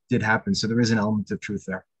certainly what did happen. So there is an element of truth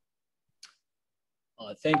there.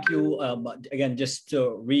 Thank you. Again, just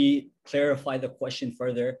to re-clarify the question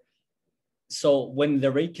further. So when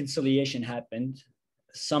the reconciliation happened,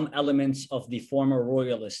 some elements of the former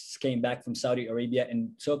royalists came back from Saudi Arabia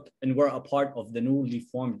and were a part of the newly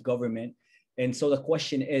formed government. And so the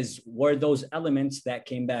question is, were those elements that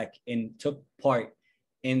came back and took part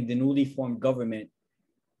in the newly formed government,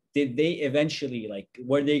 did they eventually,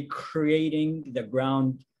 were they creating the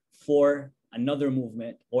ground for another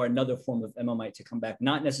movement or another form of Imamite to come back?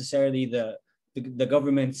 Not necessarily the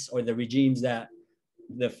governments or the regimes the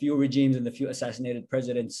few regimes and the few assassinated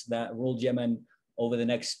presidents that ruled Yemen over the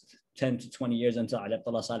next 10 to 20 years until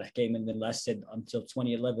Abdullah Saleh came and then lasted until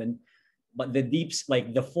 2011. But the deeps,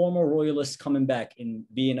 like the former royalists coming back and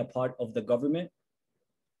being a part of the government,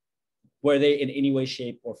 were they in any way,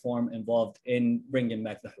 shape, or form involved in bringing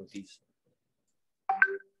back the Houthis?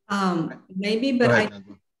 Maybe, but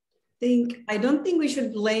I don't think we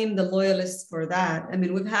should blame the loyalists for that. I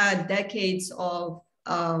mean, we've had decades of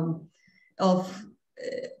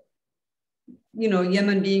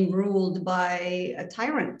Yemen being ruled by a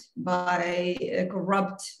tyrant, by a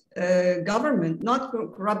corrupt government, not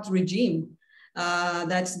corrupt regime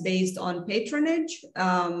that's based on patronage.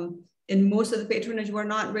 And most of the patronage were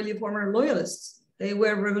not really former loyalists. They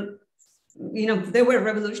were, they were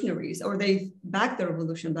revolutionaries, or they backed the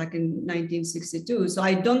revolution back in 1962. So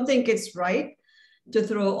I don't think it's right to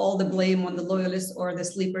throw all the blame on the loyalists or the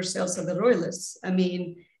sleeper cells of the royalists. I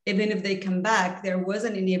mean, even if they come back, there was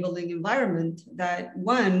an enabling environment that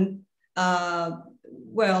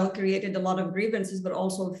created a lot of grievances, but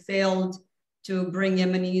also failed to bring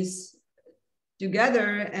Yemenis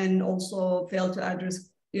together, and also failed to address,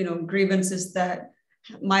 grievances that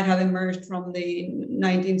might have emerged from the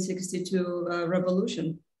 1962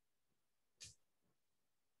 revolution.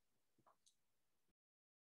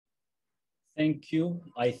 Thank you.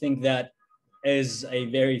 I think that is a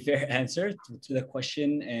very fair answer to the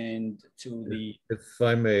question and to the... If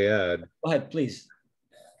I may add. Go ahead, please.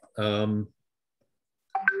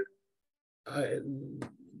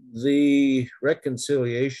 The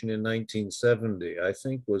reconciliation in 1970, I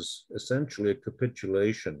think, was essentially a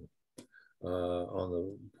capitulation on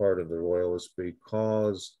the part of the royalists,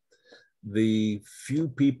 because the few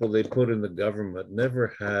people they put in the government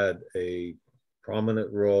never had a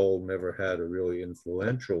prominent role, never had a really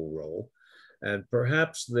influential role. And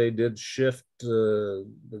perhaps they did shift the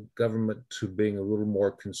government to being a little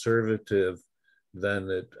more conservative than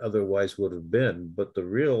it otherwise would have been. But the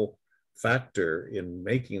real factor in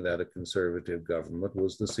making that a conservative government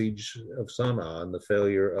was the siege of Sana'a and the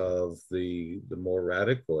failure of the more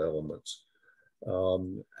radical elements.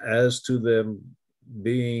 As to them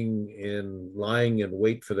lying in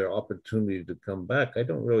wait for their opportunity to come back, I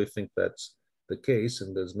don't really think that's the case.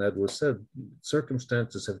 And as Nadwa said,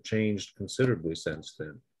 circumstances have changed considerably since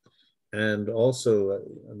then. And also,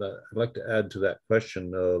 I'd like to add to that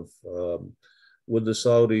question of would the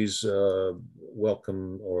Saudis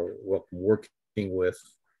welcome working with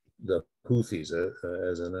the Houthis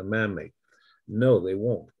as an Imamate? No, they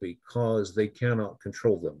won't, because they cannot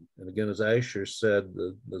control them. And again, as Aisha said,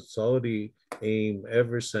 the Saudi aim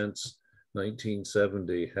ever since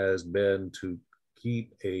 1970 has been to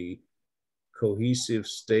keep a cohesive,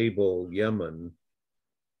 stable Yemen,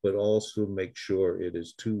 but also make sure it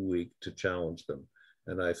is too weak to challenge them.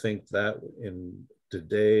 And I think that in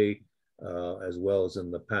today, as well as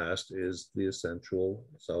in the past, is the essential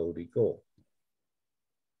Saudi goal.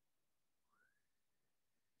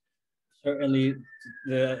 Certainly,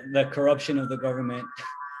 the corruption of the government,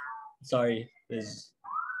 is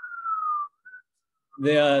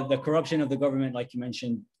the corruption of the government, like you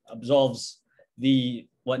mentioned, absolves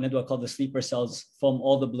what Nadwa called the sleeper cells from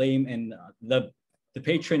all the blame and the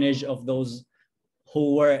patronage of those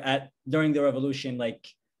who were during the revolution, like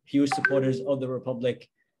huge supporters of the Republic.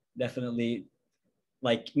 Definitely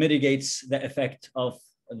mitigates the effect of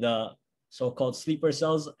the so-called sleeper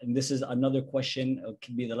cells. And this is another question, it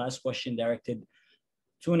could be the last question directed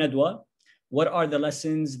to Nadwa. What are the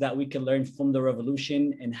lessons that we can learn from the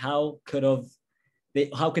revolution, and how could the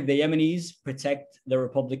Yemenis protect the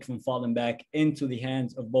Republic from falling back into the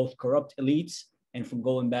hands of both corrupt elites and from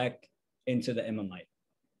going back into the Imamate?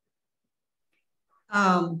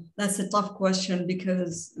 That's a tough question,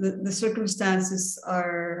 because the circumstances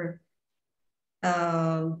are,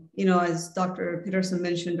 as Dr. Peterson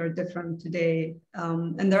mentioned, are different today.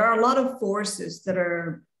 And there are a lot of forces that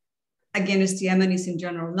are against the Yemenis in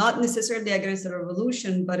general, not necessarily against the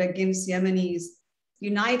revolution, but against Yemenis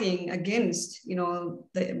uniting against,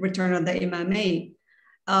 the return of the Imamate.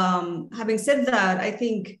 Having said that, I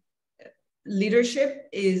think leadership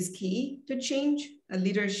is key to change.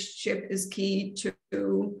 Leadership is key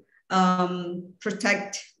to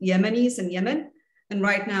protect Yemenis and Yemen. And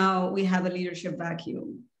right now we have a leadership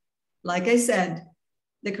vacuum. Like I said,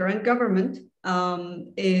 the current government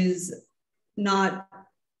is not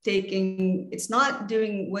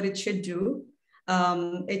doing what it should do.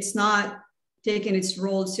 It's not taking its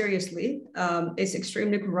role seriously. It's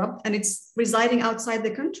extremely corrupt, and it's residing outside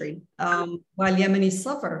the country while Yemenis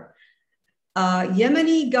suffer.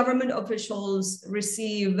 Yemeni government officials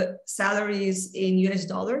receive salaries in US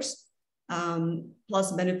dollars,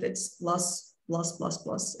 plus benefits, plus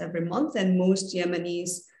every month. And most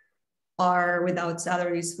Yemenis are without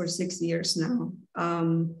salaries for 6 years now.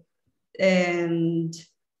 And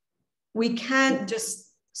we can't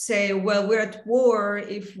just say, well, we're at war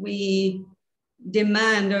if we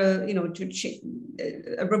demand,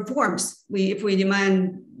 reforms. If we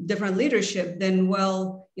demand different leadership, then,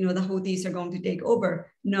 well, the Houthis are going to take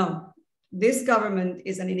over. No, this government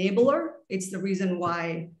is an enabler. It's the reason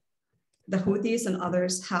why the Houthis and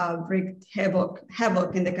others have wreaked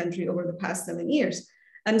havoc in the country over the past 7 years.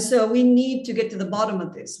 And so we need to get to the bottom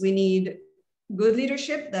of this. We need good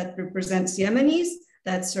leadership that represents Yemenis,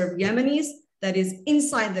 that serve Yemenis, that is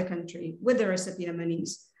inside the country with the rest of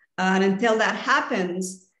Yemenis. And until that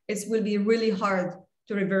happens, it will be really hard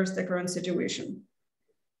to reverse the current situation.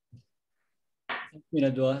 Thank you,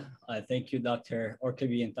 Nadwa. Thank you, Dr.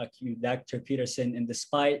 Orkaby, and thank you, Dr. Peterson. And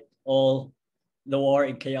despite all the war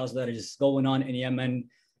and chaos that is going on in Yemen,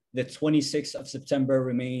 the 26th of September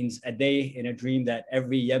remains a day in a dream that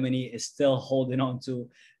every Yemeni is still holding on to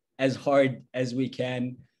as hard as we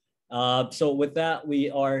can. So with that,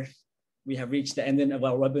 we have reached the end of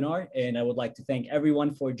our webinar, and I would like to thank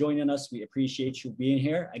everyone for joining us. We appreciate you being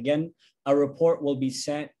here. Again, our report will be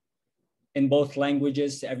sent in both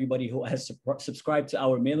languages to everybody who has subscribed to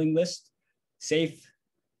our mailing list. Saif,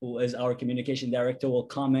 who is our communication director, will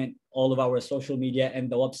comment all of our social media and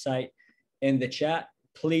the website in the chat.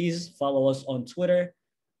 Please follow us on Twitter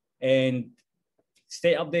and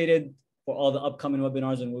stay updated for all the upcoming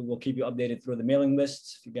webinars, and we will keep you updated through the mailing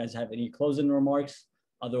lists. If you guys have any closing remarks,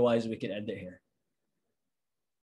 otherwise we can end it here.